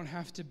 You don't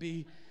have to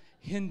be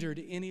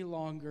hindered any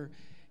longer.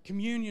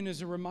 Communion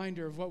is a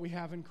reminder of what we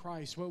have in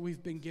Christ, what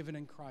we've been given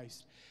in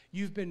Christ.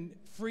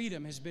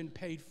 Freedom has been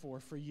paid for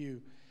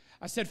you.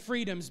 I said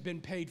freedom's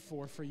been paid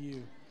for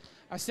you.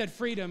 I said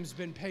freedom's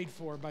been paid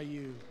for by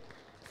you,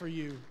 for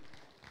you.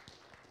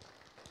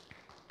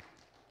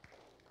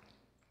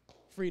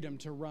 Freedom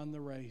to run the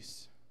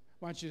race.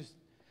 Why don't you,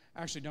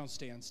 actually don't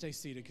stand, stay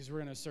seated because we're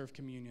going to serve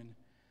communion.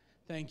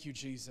 Thank you,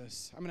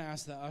 Jesus. I'm going to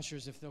ask the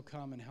ushers if they'll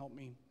come and help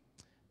me.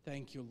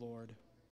 Thank you, Lord.